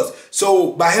was.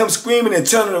 So by him screaming and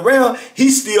turning around,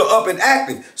 he's still up and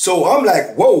active. So I'm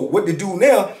like, whoa, what to do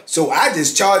now? So I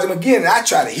just charge him again and I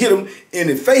try to hit him in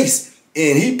the face.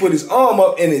 And he put his arm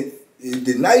up and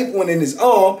the knife went in his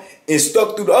arm and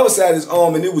stuck through the other side of his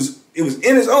arm, and it was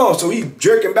in his arm. So he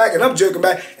jerking back and I'm jerking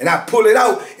back and I pull it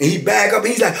out and he back up and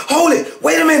he's like, hold it,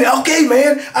 wait a minute, okay,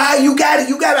 man. You got it.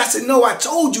 I said, no, I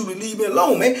told you to leave me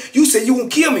alone, man. You said you gonna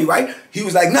kill me, right? He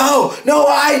was like, no, all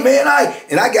right, man, all right.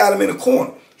 And I got him in a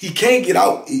corner. He can't get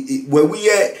out. Where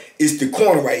we at is the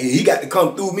corner right here. He got to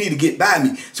come through me to get by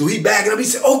me. So he backing up. He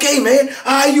said, okay, man,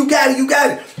 all right, you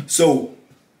got it. So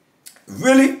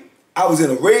really, I was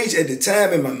in a rage at the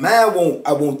time, and my mind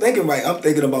I wasn't thinking right. I'm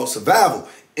thinking about survival.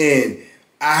 And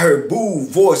I heard Boo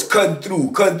voice cutting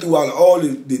through all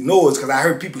the noise, because I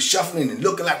heard people shuffling and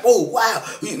looking like, oh, wow,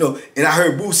 you know. And I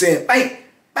heard Boo saying, bang,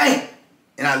 bang.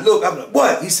 And I looked, I'm like,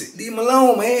 what? He said, leave him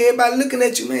alone, man. Everybody looking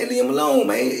at you, man. Leave him alone,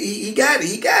 man. He got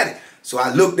it. So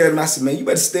I looked at him, I said, man, you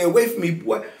better stay away from me,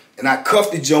 boy. And I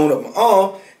cuffed the joint up my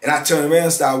arm, and I turned around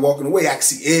and started walking away. I could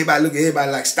see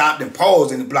everybody like stopped and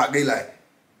paused in the block. They like,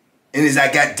 and it's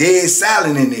like got dead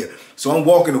silent in there. So I'm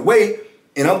walking away,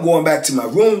 and I'm going back to my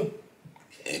room,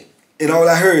 and all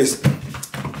I heard is,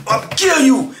 I'll kill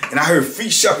you. And I heard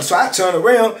feet shuffling. So I turned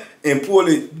around and pulled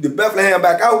the Bethlehem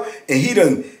back out, and he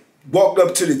done walked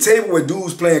up to the table where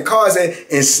dude's playing cards at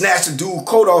and snatched the dude's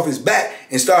coat off his back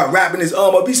and started wrapping his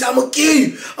arm up. He said, I'm gonna kill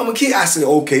you. I said,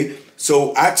 okay.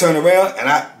 So I turn around and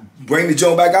I bring the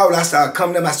joint back out, and I started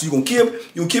coming to him. I said, you gonna kill him?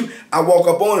 You gonna kill him? I walk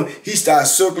up on him. He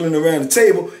starts circling around the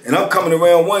table, and I'm coming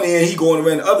around one end, he going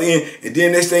around the other end, and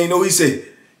then next thing you know, he said,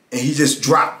 and he just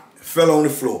dropped, fell on the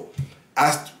floor.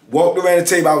 I walked around the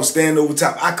table. I was standing over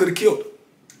top. I could have killed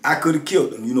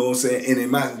him. You know what I'm saying? And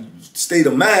in my state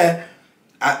of mind,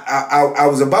 I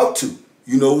was about to,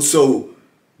 you know. So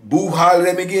Boo hollered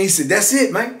at me again. He said, that's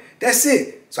it, man. That's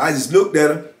it. So I just looked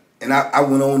at him, and I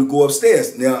went on to go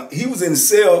upstairs. Now, he was in the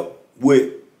cell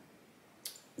with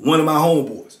one of my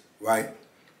homeboys, right?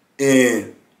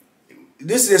 And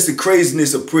this is just the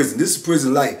craziness of prison. This is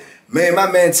prison life. Man, my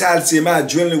mentality and my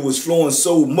adrenaline was flowing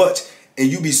so much, and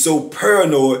you be so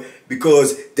paranoid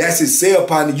because that's his cell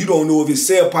partner. You don't know if his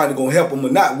cell partner gonna help him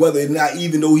or not, whether or not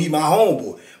even though he my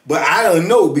homeboy. But I don't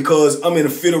know because I'm in a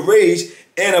fit of rage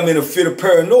and I'm in a fit of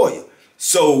paranoia.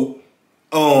 So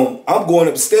I'm going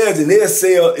upstairs, and their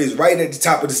cell is right at the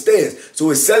top of the stairs. So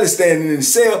his cell is standing in the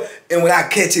cell, and when I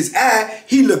catch his eye,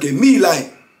 he look at me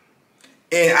like,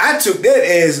 and I took that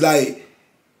as like,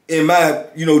 in my,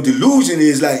 you know, delusion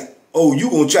is like, oh, you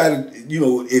gonna try to, you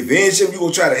know, avenge him, you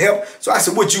gonna try to help. So I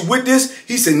said, what, you with this?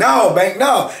 He said, no, Bank,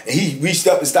 no. And he reached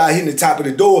up and started hitting the top of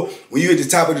the door. When you hit the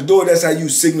top of the door, that's how you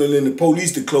signaling the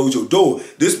police to close your door.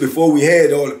 This before we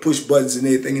had all the push buttons and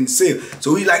everything in the cell.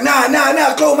 So he's like, nah,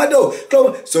 close my door,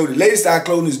 close. So the lady started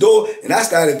closing his door, and I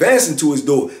started advancing to his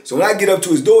door. So when I get up to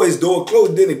his door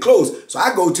closed, then it closed. So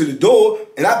I go to the door,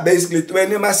 and I basically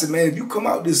threatened him. I said, man, if you come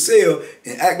out this cell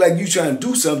and act like you trying to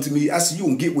do something to me, I said, you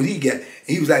gonna get what he got. And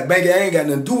he was like, Banky, I ain't got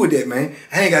nothing to do with that, man.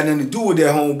 I ain't got nothing to do with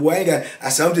that, homeboy. I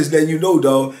said, I'm just letting you know,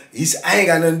 dog. He said, I ain't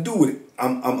got nothing to do with it.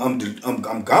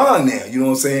 I'm gone now. You know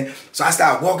what I'm saying? So I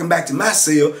started walking back to my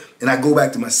cell, and I go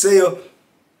back to my cell.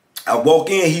 I walk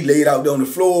in, he laid out there on the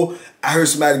floor. I heard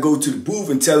somebody go to the booth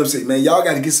and tell him, say, man, y'all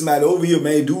got to get somebody over here,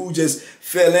 man. Dude just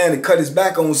fell in and cut his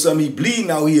back on something. He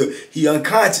bleeding out here. He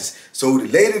unconscious. So the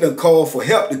lady done called for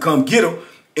help to come get him,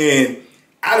 and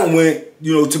I done went,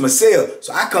 you know, to my cell.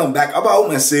 So I come back, I'm out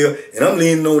my cell, and I'm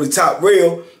leaning on the top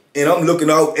rail, and I'm looking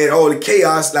out at all the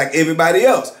chaos like everybody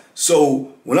else.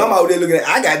 So when I'm out there looking at,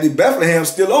 I got the Bethlehem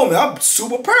still on me. I'm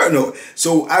super paranoid.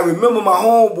 So I remember my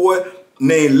homeboy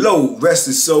named Lowe, rest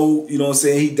his soul, you know what I'm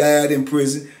saying? He died in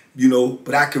prison, you know,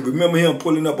 but I can remember him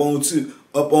pulling up on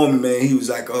me, man. He was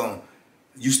like,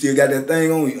 you still got that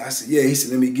thing on you? I said, yeah. He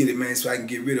said, let me get it, man, so I can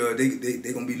get rid of it.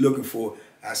 They gonna be looking for it.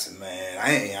 I said,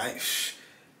 man,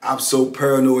 I'm so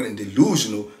paranoid and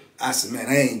delusional. I said, man,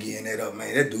 I ain't getting that up,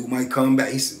 man. That dude might come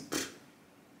back. He said,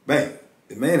 man,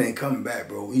 the man ain't coming back,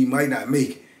 bro. He might not make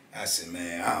it. I said,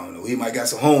 man, I don't know. He might got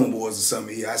some homeboys or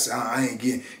something here. I said, I ain't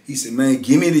getting. He said, man,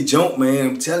 give me the junk, man.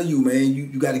 I'm telling you, man, you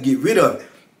got to get rid of it.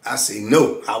 I said,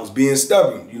 no. I was being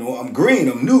stubborn. You know, I'm green.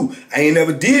 I'm new. I ain't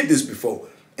never did this before.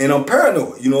 And I'm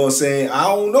paranoid. You know what I'm saying? I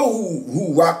don't know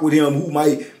who rock with him, who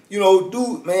might, you know,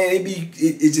 dude, man,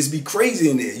 it just be crazy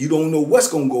in there. You don't know what's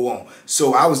going to go on.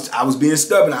 So I was being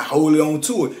stubborn. I hold on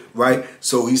to it, right?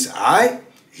 So he said, all right.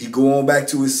 He go on back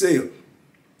to his cell.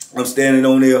 I'm standing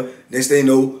on there. Next thing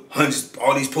you know, hundreds,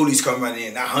 all these police come running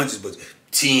in. Not hundreds, but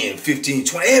 10, 15,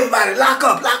 20. Everybody lock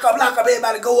up, lock up, lock up.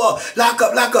 Everybody go up, lock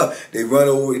up, lock up. They run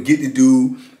over and get the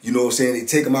dude. You know what I'm saying? They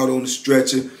take him out on the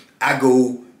stretcher. I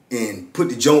go and put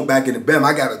the joint back in the Bama.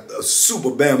 I got a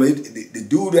super Bama. The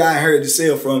dude that I heard the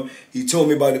sale from, he told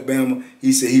me about the Bama.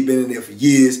 He said he been in there for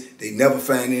years. They never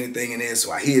find anything in there,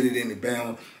 so I hid it in the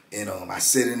Bama. And I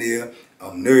sit in there.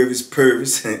 I'm nervous,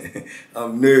 pervous.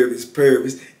 I'm nervous,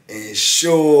 pervous. And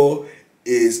sure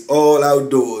is all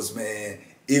outdoors, man.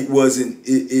 It wasn't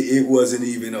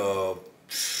even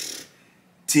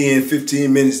 10,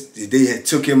 15 minutes. They had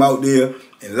took him out there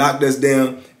and locked us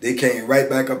down. They came right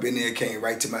back up in there, came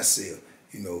right to my cell.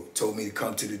 You know, told me to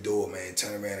come to the door, man,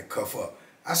 turn around and cuff up.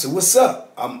 I said, what's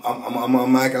up? I'm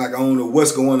acting like I don't know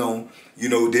what's going on. You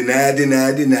know,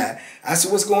 deny. I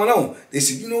said, what's going on? They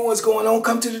said, you know what's going on?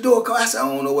 Come to the door. I said,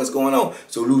 I don't know what's going on.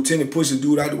 So Lieutenant pushed the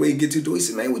dude out the way and get to the door. He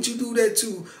said, man, what you do that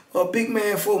to a big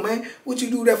man for, man? What you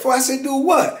do that for? I said, do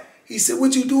what? He said,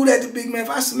 what you do that to big man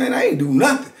for? I said, man, I ain't do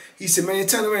nothing. He said, man,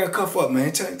 turn around and cuff up,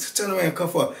 man. Turn around and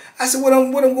cuff up. I said, what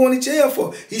I'm going to jail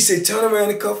for? He said, turn around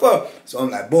and cuff up. So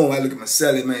I'm like, boom, I look at my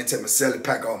cellie, man, take my cellie,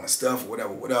 pack all my stuff,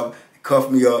 whatever. They cuff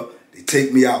me up. They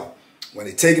take me out. When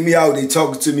they taking me out, they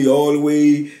talking to me all the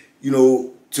way, you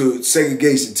know, to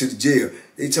segregation, to the jail.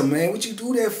 They tell me, man, what you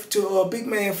do that to a big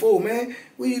man for, man?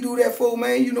 What you do that for,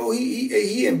 man? You know,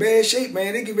 he in bad shape,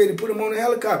 man. They get ready to put him on the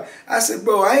helicopter. I said,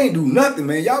 bro, I ain't do nothing,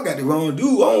 man. Y'all got the wrong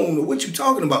dude. I don't know what you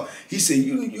talking about. He said,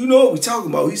 you know what we talking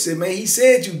about. He said, man, he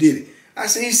said you did it. I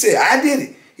said, he said, I did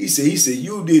it. He said,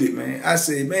 you did it, man. I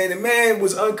said, man, the man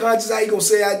was unconscious. How you gonna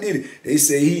say I did it? They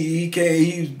say he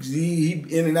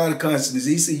in and out of consciousness.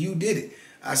 He said, you did it.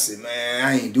 I said, man,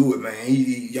 I ain't do it, man.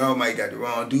 Y'all might got the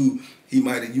wrong dude. You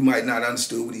might not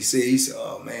understood what he said. He said,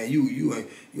 oh man, you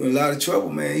in a lot of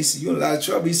trouble, man. He said, you in a lot of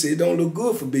trouble. He said, it don't look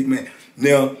good for big man.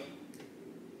 Now,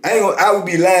 I would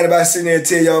be lying if I sit there and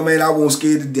tell y'all, man, I wasn't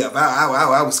scared to death.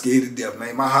 I was scared to death,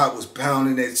 man. My heart was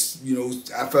pounding. You know,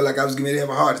 I felt like I was going to have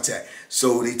a heart attack.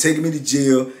 So they take me to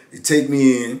jail. They take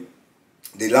me in.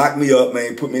 They lock me up,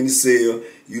 man, put me in the cell,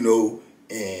 you know,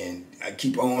 and I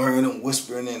keep on hearing them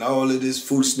whispering and all of this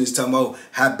foolishness talking about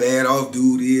how bad off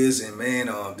dude is and, man,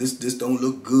 this don't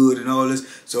look good and all this.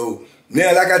 So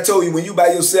now, like I told you, when you by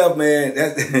yourself, man,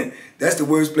 that's the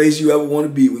worst place you ever want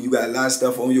to be when you got a lot of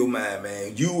stuff on your mind,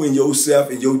 man. You and yourself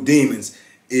and your demons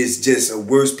is just a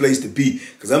worst place to be.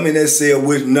 Because I'm in that cell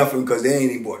with nothing because they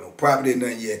ain't even bought no property or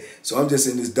nothing yet. So I'm just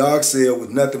in this dark cell with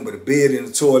nothing but a bed and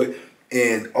a toilet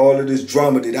and all of this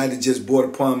drama that I just brought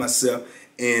upon myself.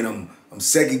 And I'm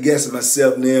second guessing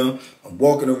myself now. I'm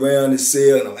walking around the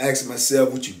cell and I'm asking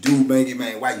myself, what you do, Banky,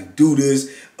 man? Why you do this?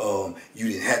 You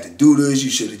didn't have to do this. You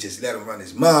should have just let him run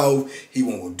his mouth. He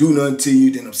won't do nothing to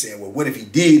you. Then I'm saying, well, what if he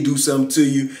did do something to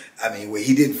you? I mean, where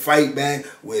he didn't fight back,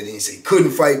 where he didn't say he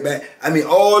couldn't fight back. I mean,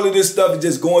 all of this stuff is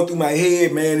just going through my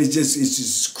head, man. It's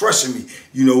just crushing me,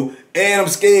 you know. And I'm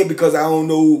scared because I don't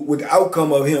know what the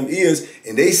outcome of him is.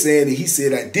 And they saying that he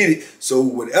said I did it. So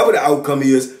whatever the outcome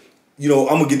is, you know,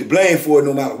 I'm going to get the blame for it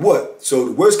no matter what. So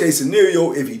the worst case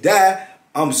scenario, if he died,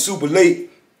 I'm super late.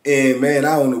 And, man,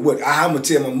 I don't know what. I'm going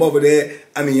to tell my mother that.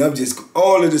 I mean,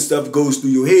 all of this stuff goes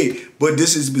through your head. But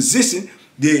this is the position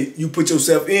that you put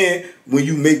yourself in when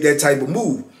you make that type of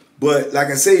move. But like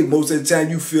I say, most of the time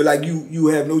you feel like you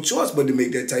have no choice but to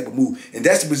make that type of move. And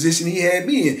that's the position he had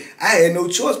me in. I had no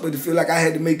choice but to feel like I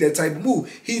had to make that type of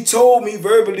move. He told me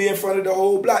verbally in front of the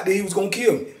whole block that he was going to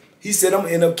kill me. He said, I'm going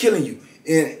to end up killing you.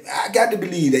 And I got to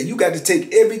believe that you got to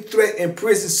take every threat in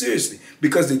prison seriously,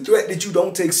 because the threat that you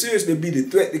don't take seriously will be the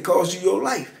threat that costs you your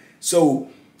life. So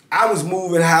I was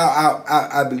moving how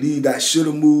I believed I should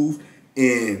have moved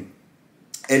and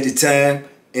at the time,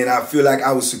 and I feel like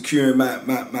I was securing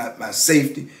my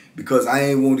safety because I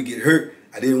ain't want to get hurt.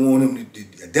 I didn't want him to,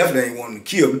 I definitely ain't want him to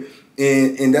kill me.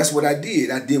 And that's what I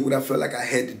did. I did what I felt like I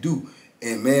had to do.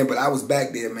 And man, but I was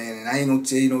back there, man, and I ain't gonna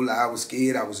tell you no lie, I was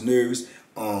scared, I was nervous.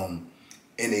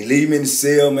 And they leave me in the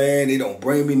cell, man. They don't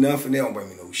bring me nothing. They don't bring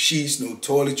me no sheets, no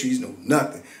toiletries, no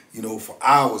nothing. You know, for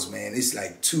hours, man. It's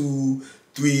like 2,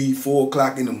 3, 4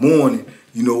 o'clock in the morning,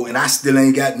 you know, and I still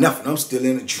ain't got nothing. I'm still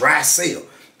in a dry cell.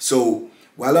 So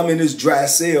while I'm in this dry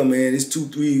cell, man, it's 2,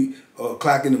 3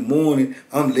 o'clock in the morning.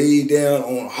 I'm laid down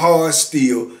on hard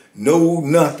steel, no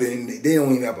nothing. They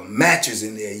don't even have a mattress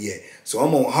in there yet. So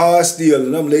I'm on hard steel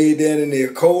and I'm laid down in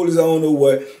there, cold as I don't know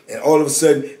what, and all of a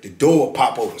sudden the door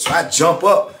pop open. So I jump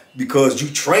up because you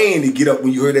trained to get up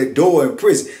when you heard that door in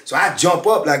prison. So I jump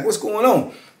up like, what's going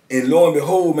on? And lo and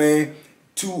behold, man,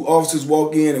 2 officers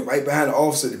walk in, and right behind the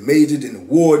officer, the major, then the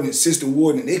warden, the assistant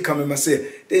warden, and they come in my cell.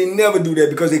 They never do that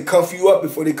because they cuff you up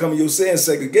before they come in your cell in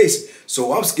segregation.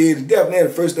 So I'm scared to death. Now the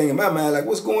first thing in my mind, like,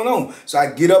 what's going on? So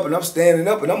I get up and I'm standing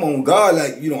up and I'm on guard,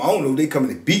 like, you know, I don't know if they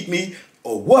coming to beat me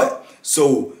or what.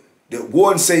 So the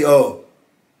warden say,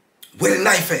 where the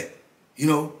knife at? You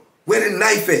know, where the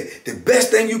knife at? The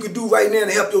best thing you could do right now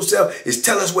to help yourself is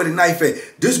tell us where the knife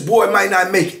at. This boy might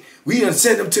not make it. We done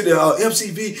sent him to the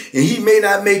MCV and he may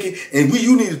not make it, and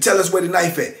you need to tell us where the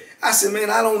knife at. I said, man,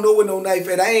 I don't know where no knife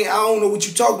at. I don't know what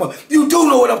you talking about. You do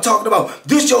know what I'm talking about.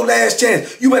 This your last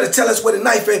chance. You better tell us where the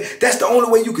knife at. That's the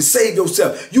only way you can save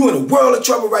yourself. You in a world of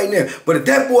trouble right now. But if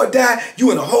that boy died,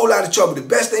 you in a whole lot of trouble. The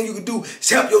best thing you can do is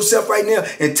help yourself right now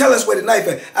and tell us where the knife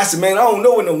at. I said, man, I don't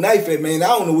know where no knife at, man. I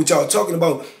don't know what y'all talking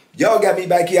about. Y'all got me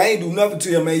back here. I ain't do nothing to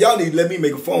him, man. Y'all need to let me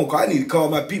make a phone call. I need to call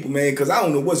my people, man, because I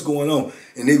don't know what's going on.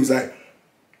 And they was like,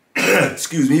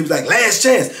 excuse me, he was like, last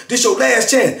chance. This your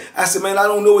last chance. I said, man, I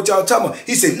don't know what y'all talking about.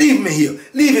 He said, leave him in here.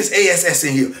 Leave his ASS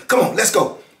in here. Come on, let's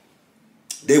go.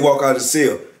 They walk out of the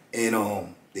cell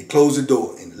and they close the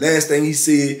door. And the last thing he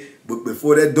said,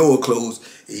 before that door closed,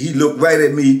 he looked right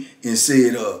at me and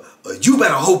said, you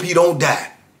better hope he don't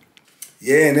die.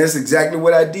 Yeah, and that's exactly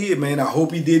what I did, man. I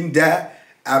hope he didn't die.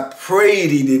 I prayed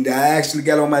he didn't die. I actually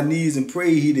got on my knees and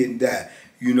prayed he didn't die,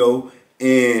 you know.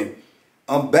 And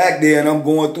I'm back there and I'm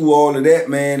going through all of that,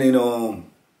 man. And,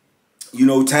 you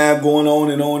know, time going on,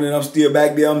 and I'm still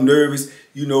back there. I'm nervous.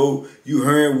 You know, you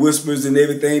hearing whispers and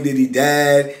everything that he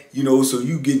died, you know, so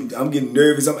I'm getting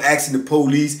nervous. I'm asking the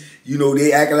police, you know,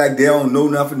 they acting like they don't know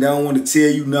nothing. They don't want to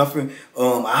tell you nothing.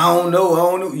 I don't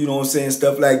know, you know what I'm saying,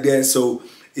 stuff like that. So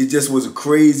it just was a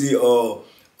crazy,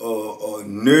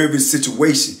 nervous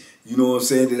situation, you know what I'm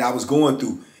saying, that I was going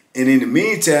through. And in the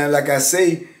meantime, like I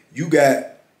say, you got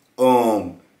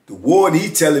the warden, he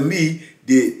telling me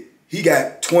that he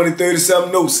got 20, 30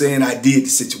 something notes saying I did the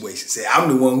situation. Say I'm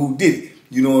the one who did it.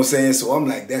 You know what I'm saying? So I'm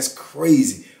like, that's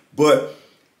crazy. But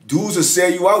dudes will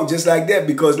sell you out just like that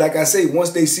because, like I say, once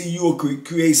they see you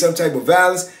create some type of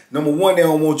violence, number one, they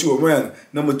don't want you around them.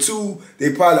 Number two,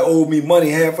 they probably owe me money.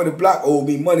 Half of the block owed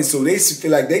me money. So they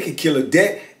feel like they can kill a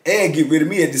debt and get rid of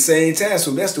me at the same time.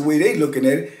 So that's the way they looking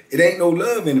at it. It ain't no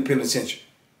love in the penitentiary.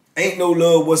 Ain't no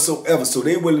love whatsoever. So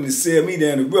they willing to sell me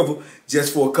down the river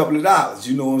just for a couple of dollars.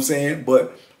 You know what I'm saying?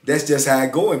 But that's just how I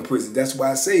go in prison. That's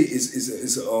why I say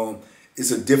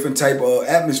it's a different type of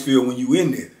atmosphere when you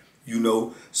in there. You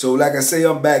know? So like I say,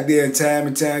 I'm back there and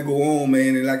time go on,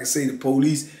 man. And like I say, the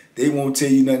police, they won't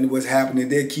tell you nothing what's happening.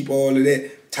 They'll keep all of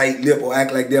that tight lip or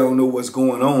act like they don't know what's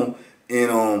going on.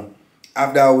 And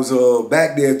after I was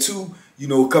back there too, you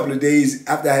know, a couple of days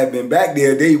after I had been back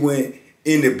there, they went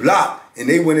in the block, and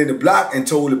they went in the block and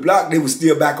told the block they was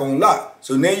still back on lock.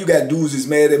 So now you got dudes that's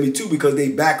mad at me too because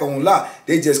they back on lock.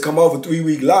 They just come off a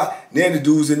 3-week lock. Then the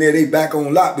dudes in there, they back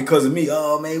on lock because of me.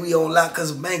 Oh man, we on lock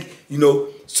because of bank. You know,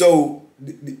 so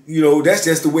you know, that's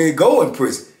just the way it go in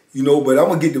prison. You know, but I'm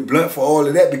gonna get the blunt for all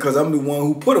of that because I'm the one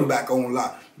who put them back on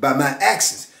lock by my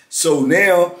actions. So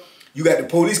now you got the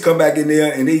police come back in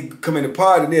there and they come in the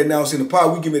pod and they announce in the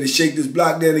pod, we get ready to shake this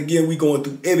block down again. We going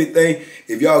through everything.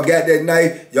 If y'all got that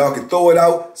knife, y'all can throw it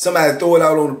out. Somebody throw it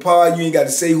out on the pod. You ain't got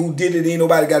to say who did it. Ain't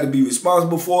nobody got to be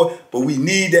responsible for it. But we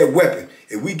need that weapon.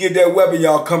 If we get that weapon,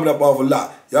 y'all coming up off a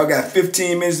lock. Y'all got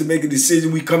 15 minutes to make a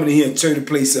decision. We coming in here and turn the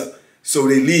place up. So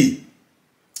they leave.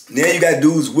 Now you got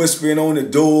dudes whispering on the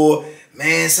door.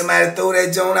 Man, somebody throw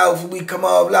that joint out before we come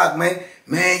off lock, man.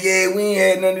 Man, yeah, we ain't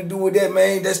had nothing to do with that,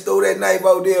 man. Let's throw that knife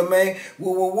out there, man.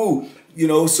 Woo, woo, woo. You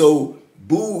know, so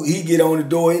Boo, he get on the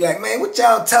door. He like, man, what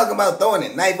y'all talking about throwing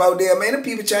that knife out there, man? The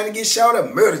people trying to get shot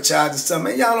up, murder charge or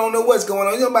something, man. Y'all don't know what's going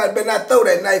on. Somebody better not throw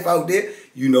that knife out there,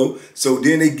 you know. So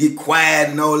then they get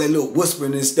quiet and all that little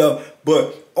whispering and stuff.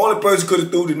 But only person could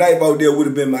have threw the knife out there would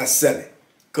have been my cellie,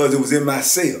 because it was in my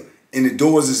cell and the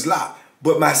doors is locked.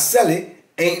 But my cellie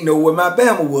ain't know where my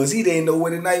Bama was. He didn't know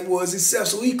where the knife was himself,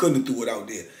 so he couldn't have threw it out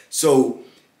there. So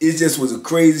it just was a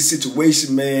crazy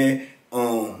situation, man.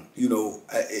 You know,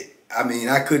 I mean,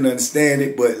 I couldn't understand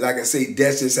it, but like I say,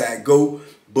 that's just how it go.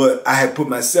 But I had put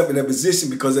myself in that position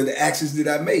because of the actions that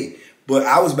I made. But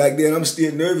I was back there and I'm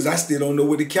still nervous. I still don't know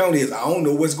what the count is. I don't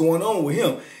know what's going on with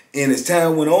him. And as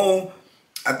time went on,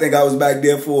 I think I was back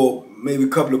there for maybe a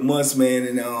couple of months, man,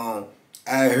 and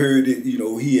I heard that, you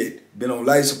know, he had been on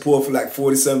life support for like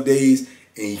 40-some days,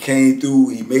 and he came through,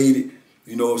 he made it,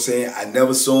 you know what I'm saying? I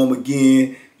never saw him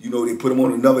again. You know, they put him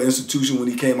on another institution when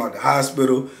he came out the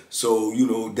hospital, so, you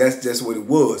know, that's just what it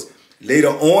was. Later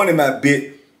on in my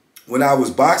bit, when I was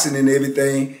boxing and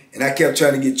everything, and I kept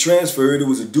trying to get transferred, there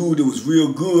was a dude that was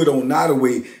real good on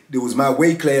Nottoway that was my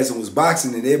weight class and was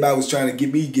boxing, and everybody was trying to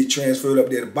get me to get transferred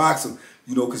up there to box him,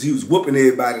 you know, because he was whooping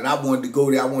everybody, and I wanted to go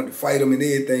there, I wanted to fight him and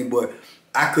everything, but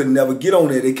I could never get on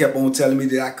there. They kept on telling me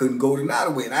that I couldn't go to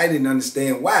Nottoway, and I didn't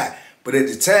understand why. But at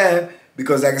the time,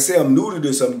 because like I said, I'm new to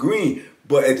this, I'm green,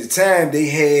 but at the time they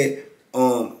had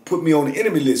put me on the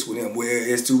enemy list with him,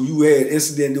 where as to you had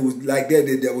incident that was like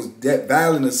that was that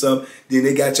violent or something, then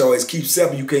they got y'all as keep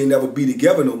separate, you can't never be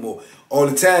together no more. All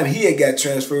the time he had got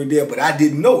transferred there, but I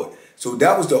didn't know it. So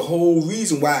that was the whole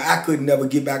reason why I could never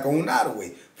get back on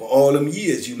Nottoway for all them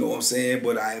years, you know what I'm saying?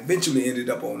 But I eventually ended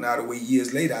up on Nottoway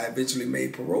years later. I eventually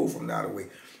made parole from Nottoway.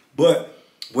 But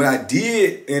when I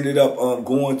did ended up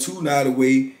going to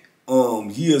Nottoway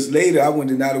years later, I went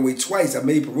to Nottoway twice. I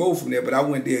made parole from there, but I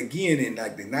went there again in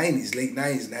like the 90s, late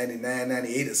 90s, 99,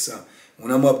 98 or something.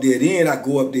 When I'm up there then, I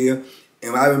go up there,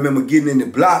 and I remember getting in the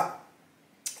block,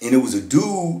 and it was a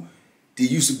dude that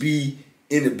used to be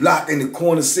in the block in the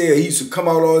corner cell. He used to come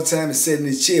out all the time and sit in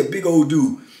his chair, big old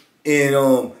dude. And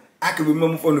I can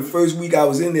remember from the first week I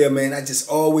was in there, man, I just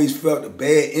always felt the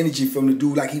bad energy from the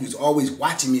dude, like he was always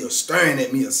watching me or staring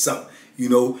at me or something, you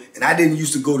know. And I didn't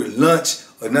used to go to lunch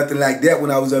or nothing like that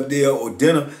when I was up there, or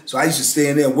dinner. So I used to stay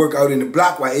in there and work out in the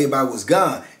block while everybody was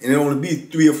gone. And there'd only be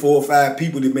 3 or 4 or 5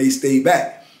 people that may stay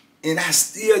back. And I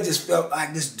still just felt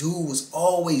like this dude was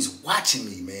always watching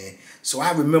me, man. So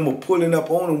I remember pulling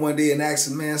up on him one day and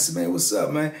asking, man, I said, man, what's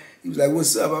up, man? He was like,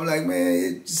 what's up? I'm like, man,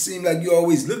 it just seemed like you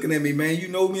always looking at me, man. You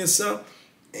know me or something?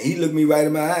 And he looked me right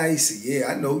in my eye. He said, yeah,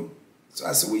 I know you. So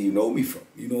I said, where you know me from?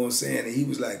 You know what I'm saying? And he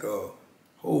was like,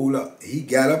 hold up. And he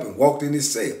got up and walked in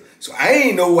his cell. So I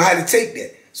ain't know how to take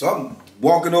that. So I'm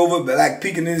walking over, but like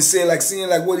peeking in his cell, like seeing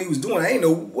like what he was doing. I ain't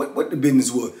know what the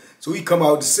business was. So he come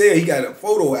out the cell, he got a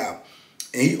photo album.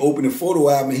 And he opened the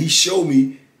photo album and he showed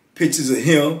me pictures of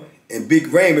him and Big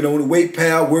Raymond on the weight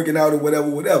pal, working out or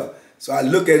whatever. So I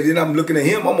look at it and I'm looking at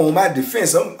him. I'm on my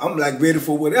defense. I'm like ready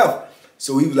for whatever.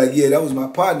 So he was like, yeah, that was my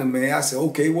partner, man. I said,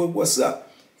 okay, well, what's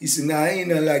up? He said, nah, ain't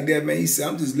nothing like that, man. He said,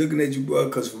 I'm just looking at you, bro,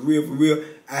 because for real,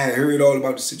 I had heard all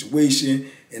about the situation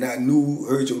and I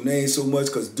heard your name so much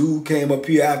because dude came up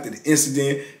here after the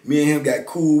incident. Me and him got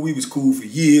cool. We was cool for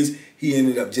years. He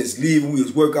ended up just leaving. We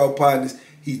was workout partners.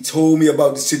 He told me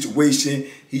about the situation.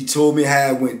 He told me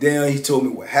how it went down. He told me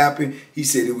what happened. He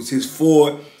said it was his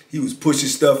fault. He was pushing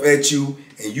stuff at you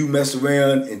and you messed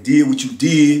around and did what you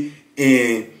did.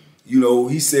 And, you know,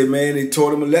 he said, man, it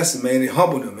taught him a lesson, man. It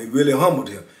humbled him. It really humbled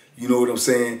him. You know what I'm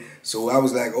saying? So I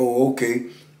was like, oh, okay.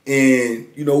 And,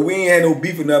 you know, we ain't had no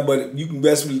beef or nothing, but you can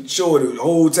rest assured the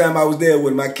whole time I was there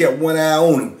with him, I kept one eye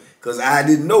on him. Because I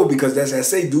didn't know, because that's how I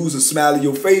say, dudes will smile in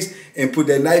your face and put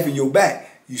that knife in your back.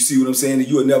 You see what I'm saying? And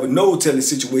you'll never know till the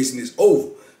situation is over.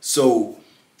 So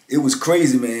it was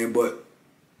crazy, man. But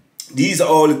these are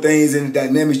all the things and the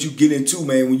dynamics you get into,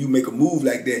 man, when you make a move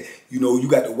like that. You know, you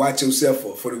got to watch yourself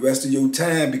for the rest of your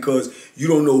time, because you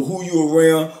don't know who you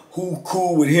around, who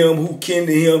cool with him, who kin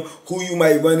to him, who you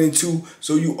might run into.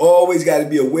 So you always got to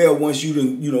be aware once you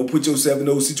done, you know, put yourself in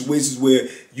those situations where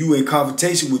you in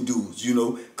confrontation with dudes, you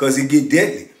know, because it get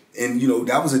deadly. And, you know,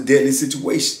 that was a deadly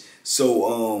situation.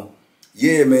 So,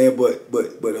 yeah, man, but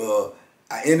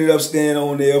I ended up staying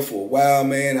on there for a while,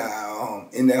 man.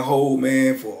 In that hole,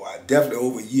 man, for definitely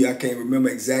over a year. I can't remember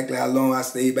exactly how long I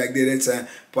stayed back there that time.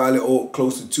 Probably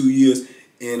close to 2 years.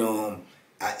 And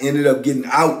I ended up getting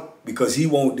out because he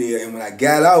wasn't there. And when I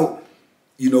got out,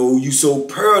 you know, you so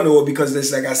paranoid because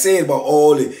it's like I said about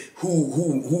all the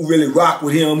who really rocked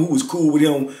with him, who was cool with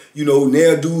him. You know,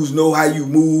 now dudes know how you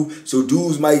move, so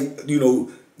dudes might, you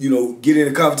know, get in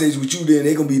a conversation with you. Then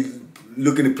they're gonna be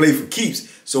looking to play for keeps.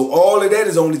 So all of that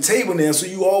is on the table now. So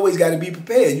you always got to be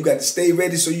prepared. You got to stay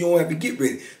ready so you don't have to get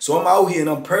ready. So I'm out here and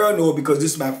I'm paranoid because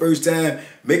this is my first time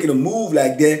making a move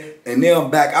like that. And now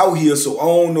I'm back out here, so I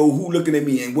don't know who looking at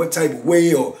me and what type of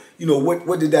way, or, you know,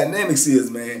 what the dynamics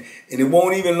is, man. And it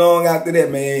won't even long after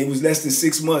that, man. It was less than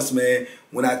 6 months, man,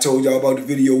 when I told y'all about the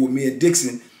video with me and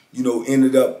Dixon, you know,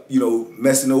 ended up, you know,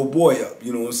 messing old boy up.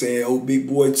 You know what I'm saying? Old big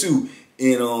boy too.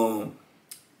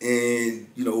 And,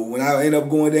 you know, when I ended up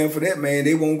going down for that, man,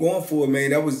 they weren't going for it, man.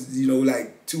 That was, you know,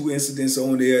 like 2 incidents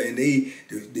on there, and the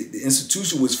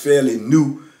institution was fairly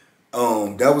new.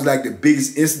 That was like the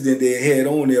biggest incident they had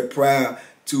on there prior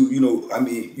to, you know, I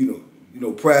mean, you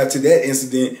know, prior to that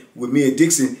incident with me and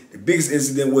Dixon, the biggest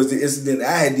incident was the incident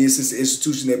I had did since the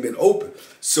institution had been open.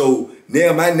 So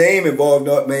now my name involved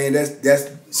up, man,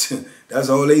 that's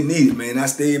all they needed, man. I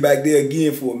stayed back there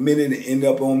again for a minute and ended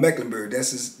up on Mecklenburg.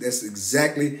 That's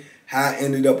exactly how I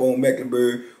ended up on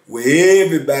Mecklenburg, where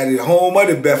everybody, the home of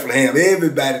the Bethlehem,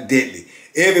 everybody deadly,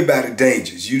 everybody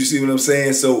dangerous. You see what I'm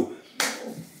saying? So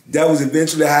that was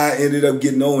eventually how I ended up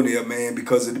getting on there, man,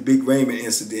 because of the big Raymond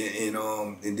incident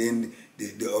and then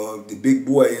the big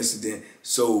boy incident.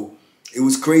 So it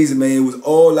was crazy, man. It was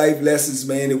all life lessons,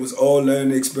 man. It was all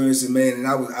learning experiences, man. And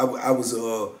I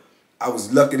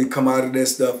was lucky to come out of that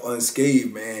stuff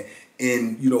unscathed, man.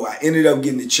 And, you know, I ended up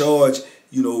getting the charge,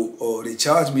 you know, they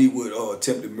charged me with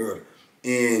attempted murder.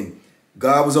 And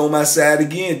God was on my side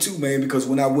again, too, man, because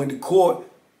when I went to court,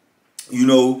 you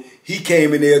know, he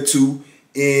came in there, too,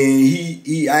 and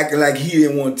he acted like he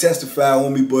didn't want to testify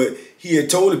on me, but he had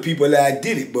told the people that I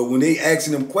did it. But when they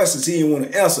asking him questions, he didn't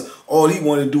want to answer. All he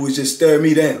wanted to do was just stare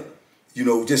me down. You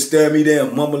know, just stare me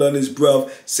down, mumble under his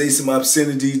breath, say some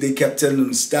obscenities. They kept telling him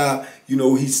to stop. You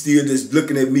know, he's still just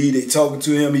looking at me. They talking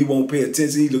to him. He won't pay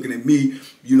attention. He's looking at me,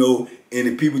 you know, and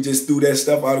the people just threw that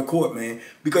stuff out of court, man,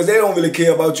 because they don't really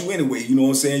care about you anyway. You know what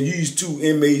I'm saying? You use 2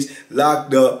 inmates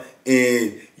locked up,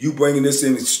 and you bringing this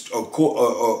in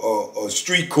a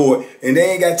street court, and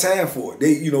they ain't got time for it.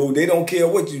 They, you know, they don't care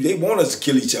what they want us to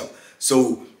kill each other.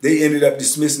 So they ended up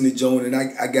dismissing the joint, and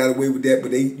I got away with that.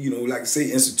 But they, you know, like I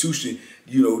say, institution,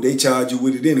 you know, they charge you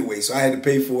with it anyway. So I had to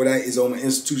pay for it. It's on my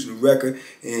institutional record.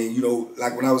 And, you know,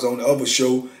 like when I was on the other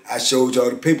show, I showed y'all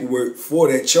the paperwork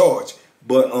for that charge.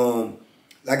 But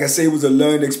like I say, it was a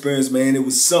learning experience, man. It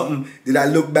was something that I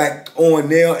look back on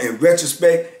now in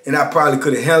retrospect, and I probably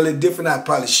could have handled it different. I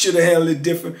probably should have handled it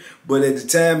different. But at the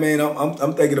time, man,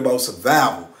 I'm thinking about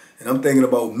survival, and I'm thinking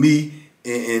about me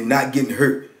and not getting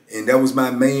hurt. And that was my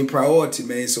main priority,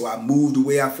 man. So I moved the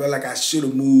way I felt like I should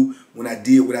have moved when I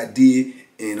did what I did.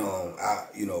 And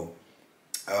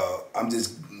I'm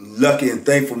just lucky and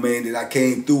thankful, man, that I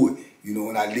came through it, you know,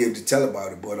 and I lived to tell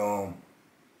about it. But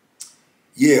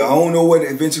yeah, I don't know what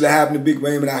eventually happened to Big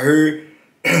Raymond. I heard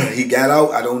he got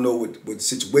out. I don't know what the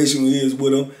situation is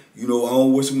with him. You know, I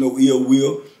don't wish him no ill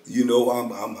will. You know,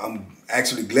 I'm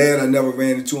actually glad I never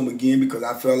ran into him again, because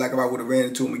I felt like if I would have ran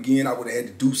into him again, I would have had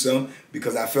to do something,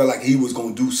 because I felt like he was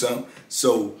going to do something.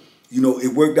 So, you know,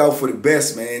 it worked out for the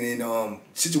best, man. And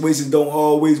situations don't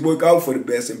always work out for the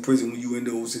best in prison when you in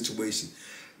those situations.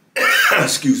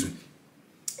 Excuse me.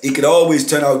 It could always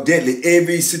turn out deadly.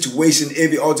 Every situation,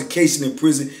 every altercation in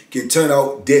prison can turn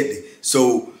out deadly.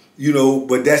 So, you know,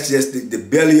 but that's just the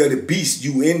belly of the beast.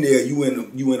 You in there, you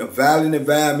in a violent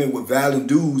environment with violent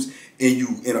dudes, and you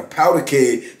in a powder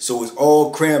keg, so it's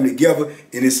all crammed together,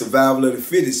 and it's survival of the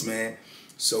fittest, man.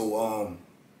 So,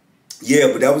 yeah,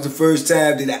 but that was the first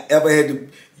time that I ever had to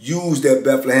use that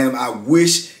Bethlehem. I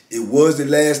wish it was the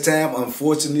last time.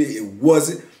 Unfortunately, it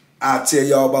wasn't. I'll tell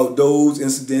y'all about those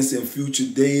incidents in future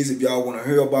days if y'all want to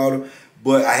hear about them.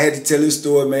 But I had to tell this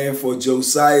story, man, for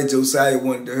Josiah. Josiah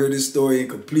wanted to hear this story in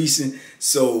completion,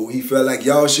 so he felt like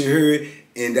y'all should hear it,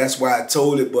 and that's why I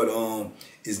told it. But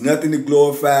It's nothing to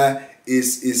glorify.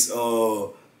 It's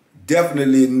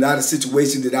definitely not a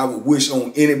situation that I would wish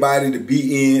on anybody to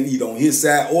be in, either on his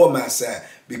side or my side,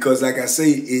 because like I say,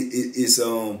 it's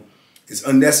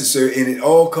unnecessary, and it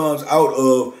all comes out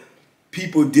of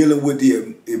people dealing with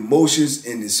the emotions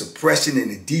and the suppression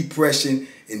and the depression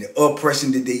and the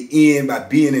oppression that they in by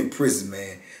being in prison,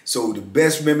 man. So the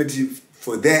best remedy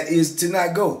for that is to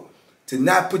not go. To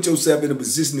not put yourself in a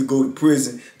position to go to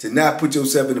prison, to not put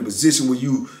yourself in a position where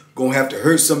you gonna have to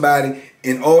hurt somebody,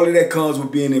 and all of that comes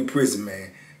with being in prison,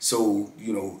 man. So,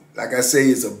 you know, like I say,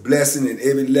 it's a blessing in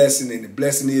every lesson, and the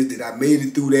blessing is that I made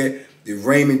it through that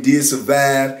Raymond did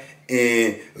survive,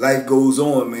 and life goes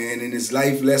on, man, and it's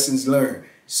life lessons learned.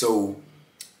 So,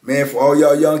 man, for all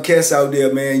y'all young cats out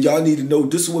there, man, y'all need to know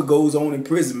this is what goes on in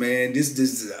prison, man. This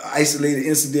is an isolated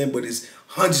incident, but it's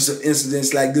hundreds of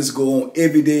incidents like this go on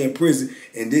every day in prison,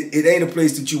 and it ain't a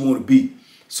place that you want to be.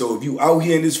 So if you out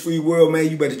here in this free world, man,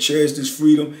 you better cherish this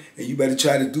freedom, and you better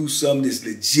try to do something that's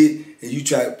legit, and you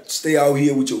try to stay out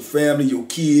here with your family, your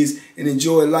kids, and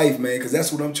enjoy life, man, because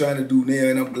that's what I'm trying to do now,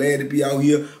 and I'm glad to be out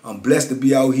here. I'm blessed to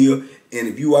be out here, and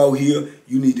if you out here,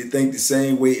 you need to think the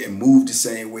same way and move the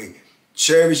same way.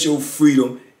 Cherish your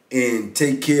freedom and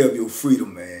take care of your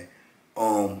freedom, man.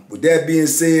 With that being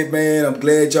said, man, I'm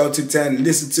glad y'all took time to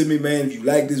listen to me, man. If you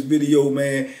like this video,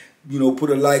 man, you know, put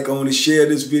a like on it, share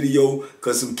this video,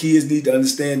 because some kids need to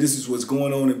understand this is what's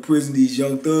going on in prison. These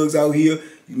young thugs out here,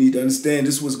 you need to understand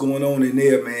this is what's going on in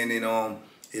there, man, and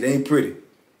it ain't pretty.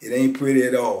 It ain't pretty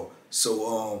at all.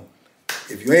 So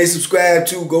if you ain't subscribed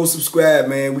to, go subscribe,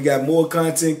 man. We got more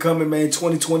content coming, man.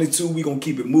 2022, we gonna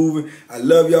keep it moving. I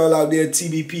love y'all out there.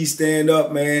 TBP, stand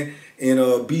up, man,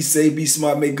 and be safe, be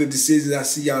smart, make good decisions. I'll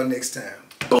see y'all next time.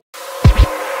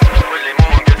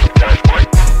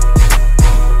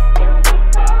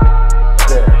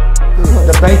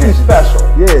 The Banky special.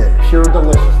 Yeah. Pure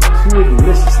deliciousness. Pure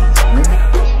deliciousness, man.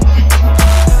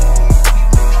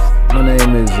 My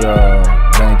name is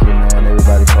Banky, man.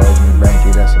 Everybody calls me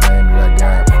Banky. That's the name that I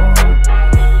got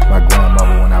from my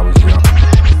grandmother when I was young.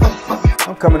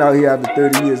 I'm coming out here after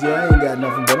 30 years. Yeah, I ain't got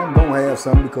nothing, but I'm gonna have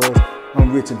something because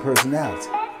I'm rich in personality,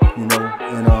 you know,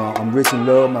 and I'm rich in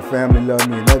love. My family love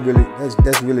me, and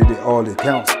that's really all that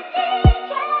counts.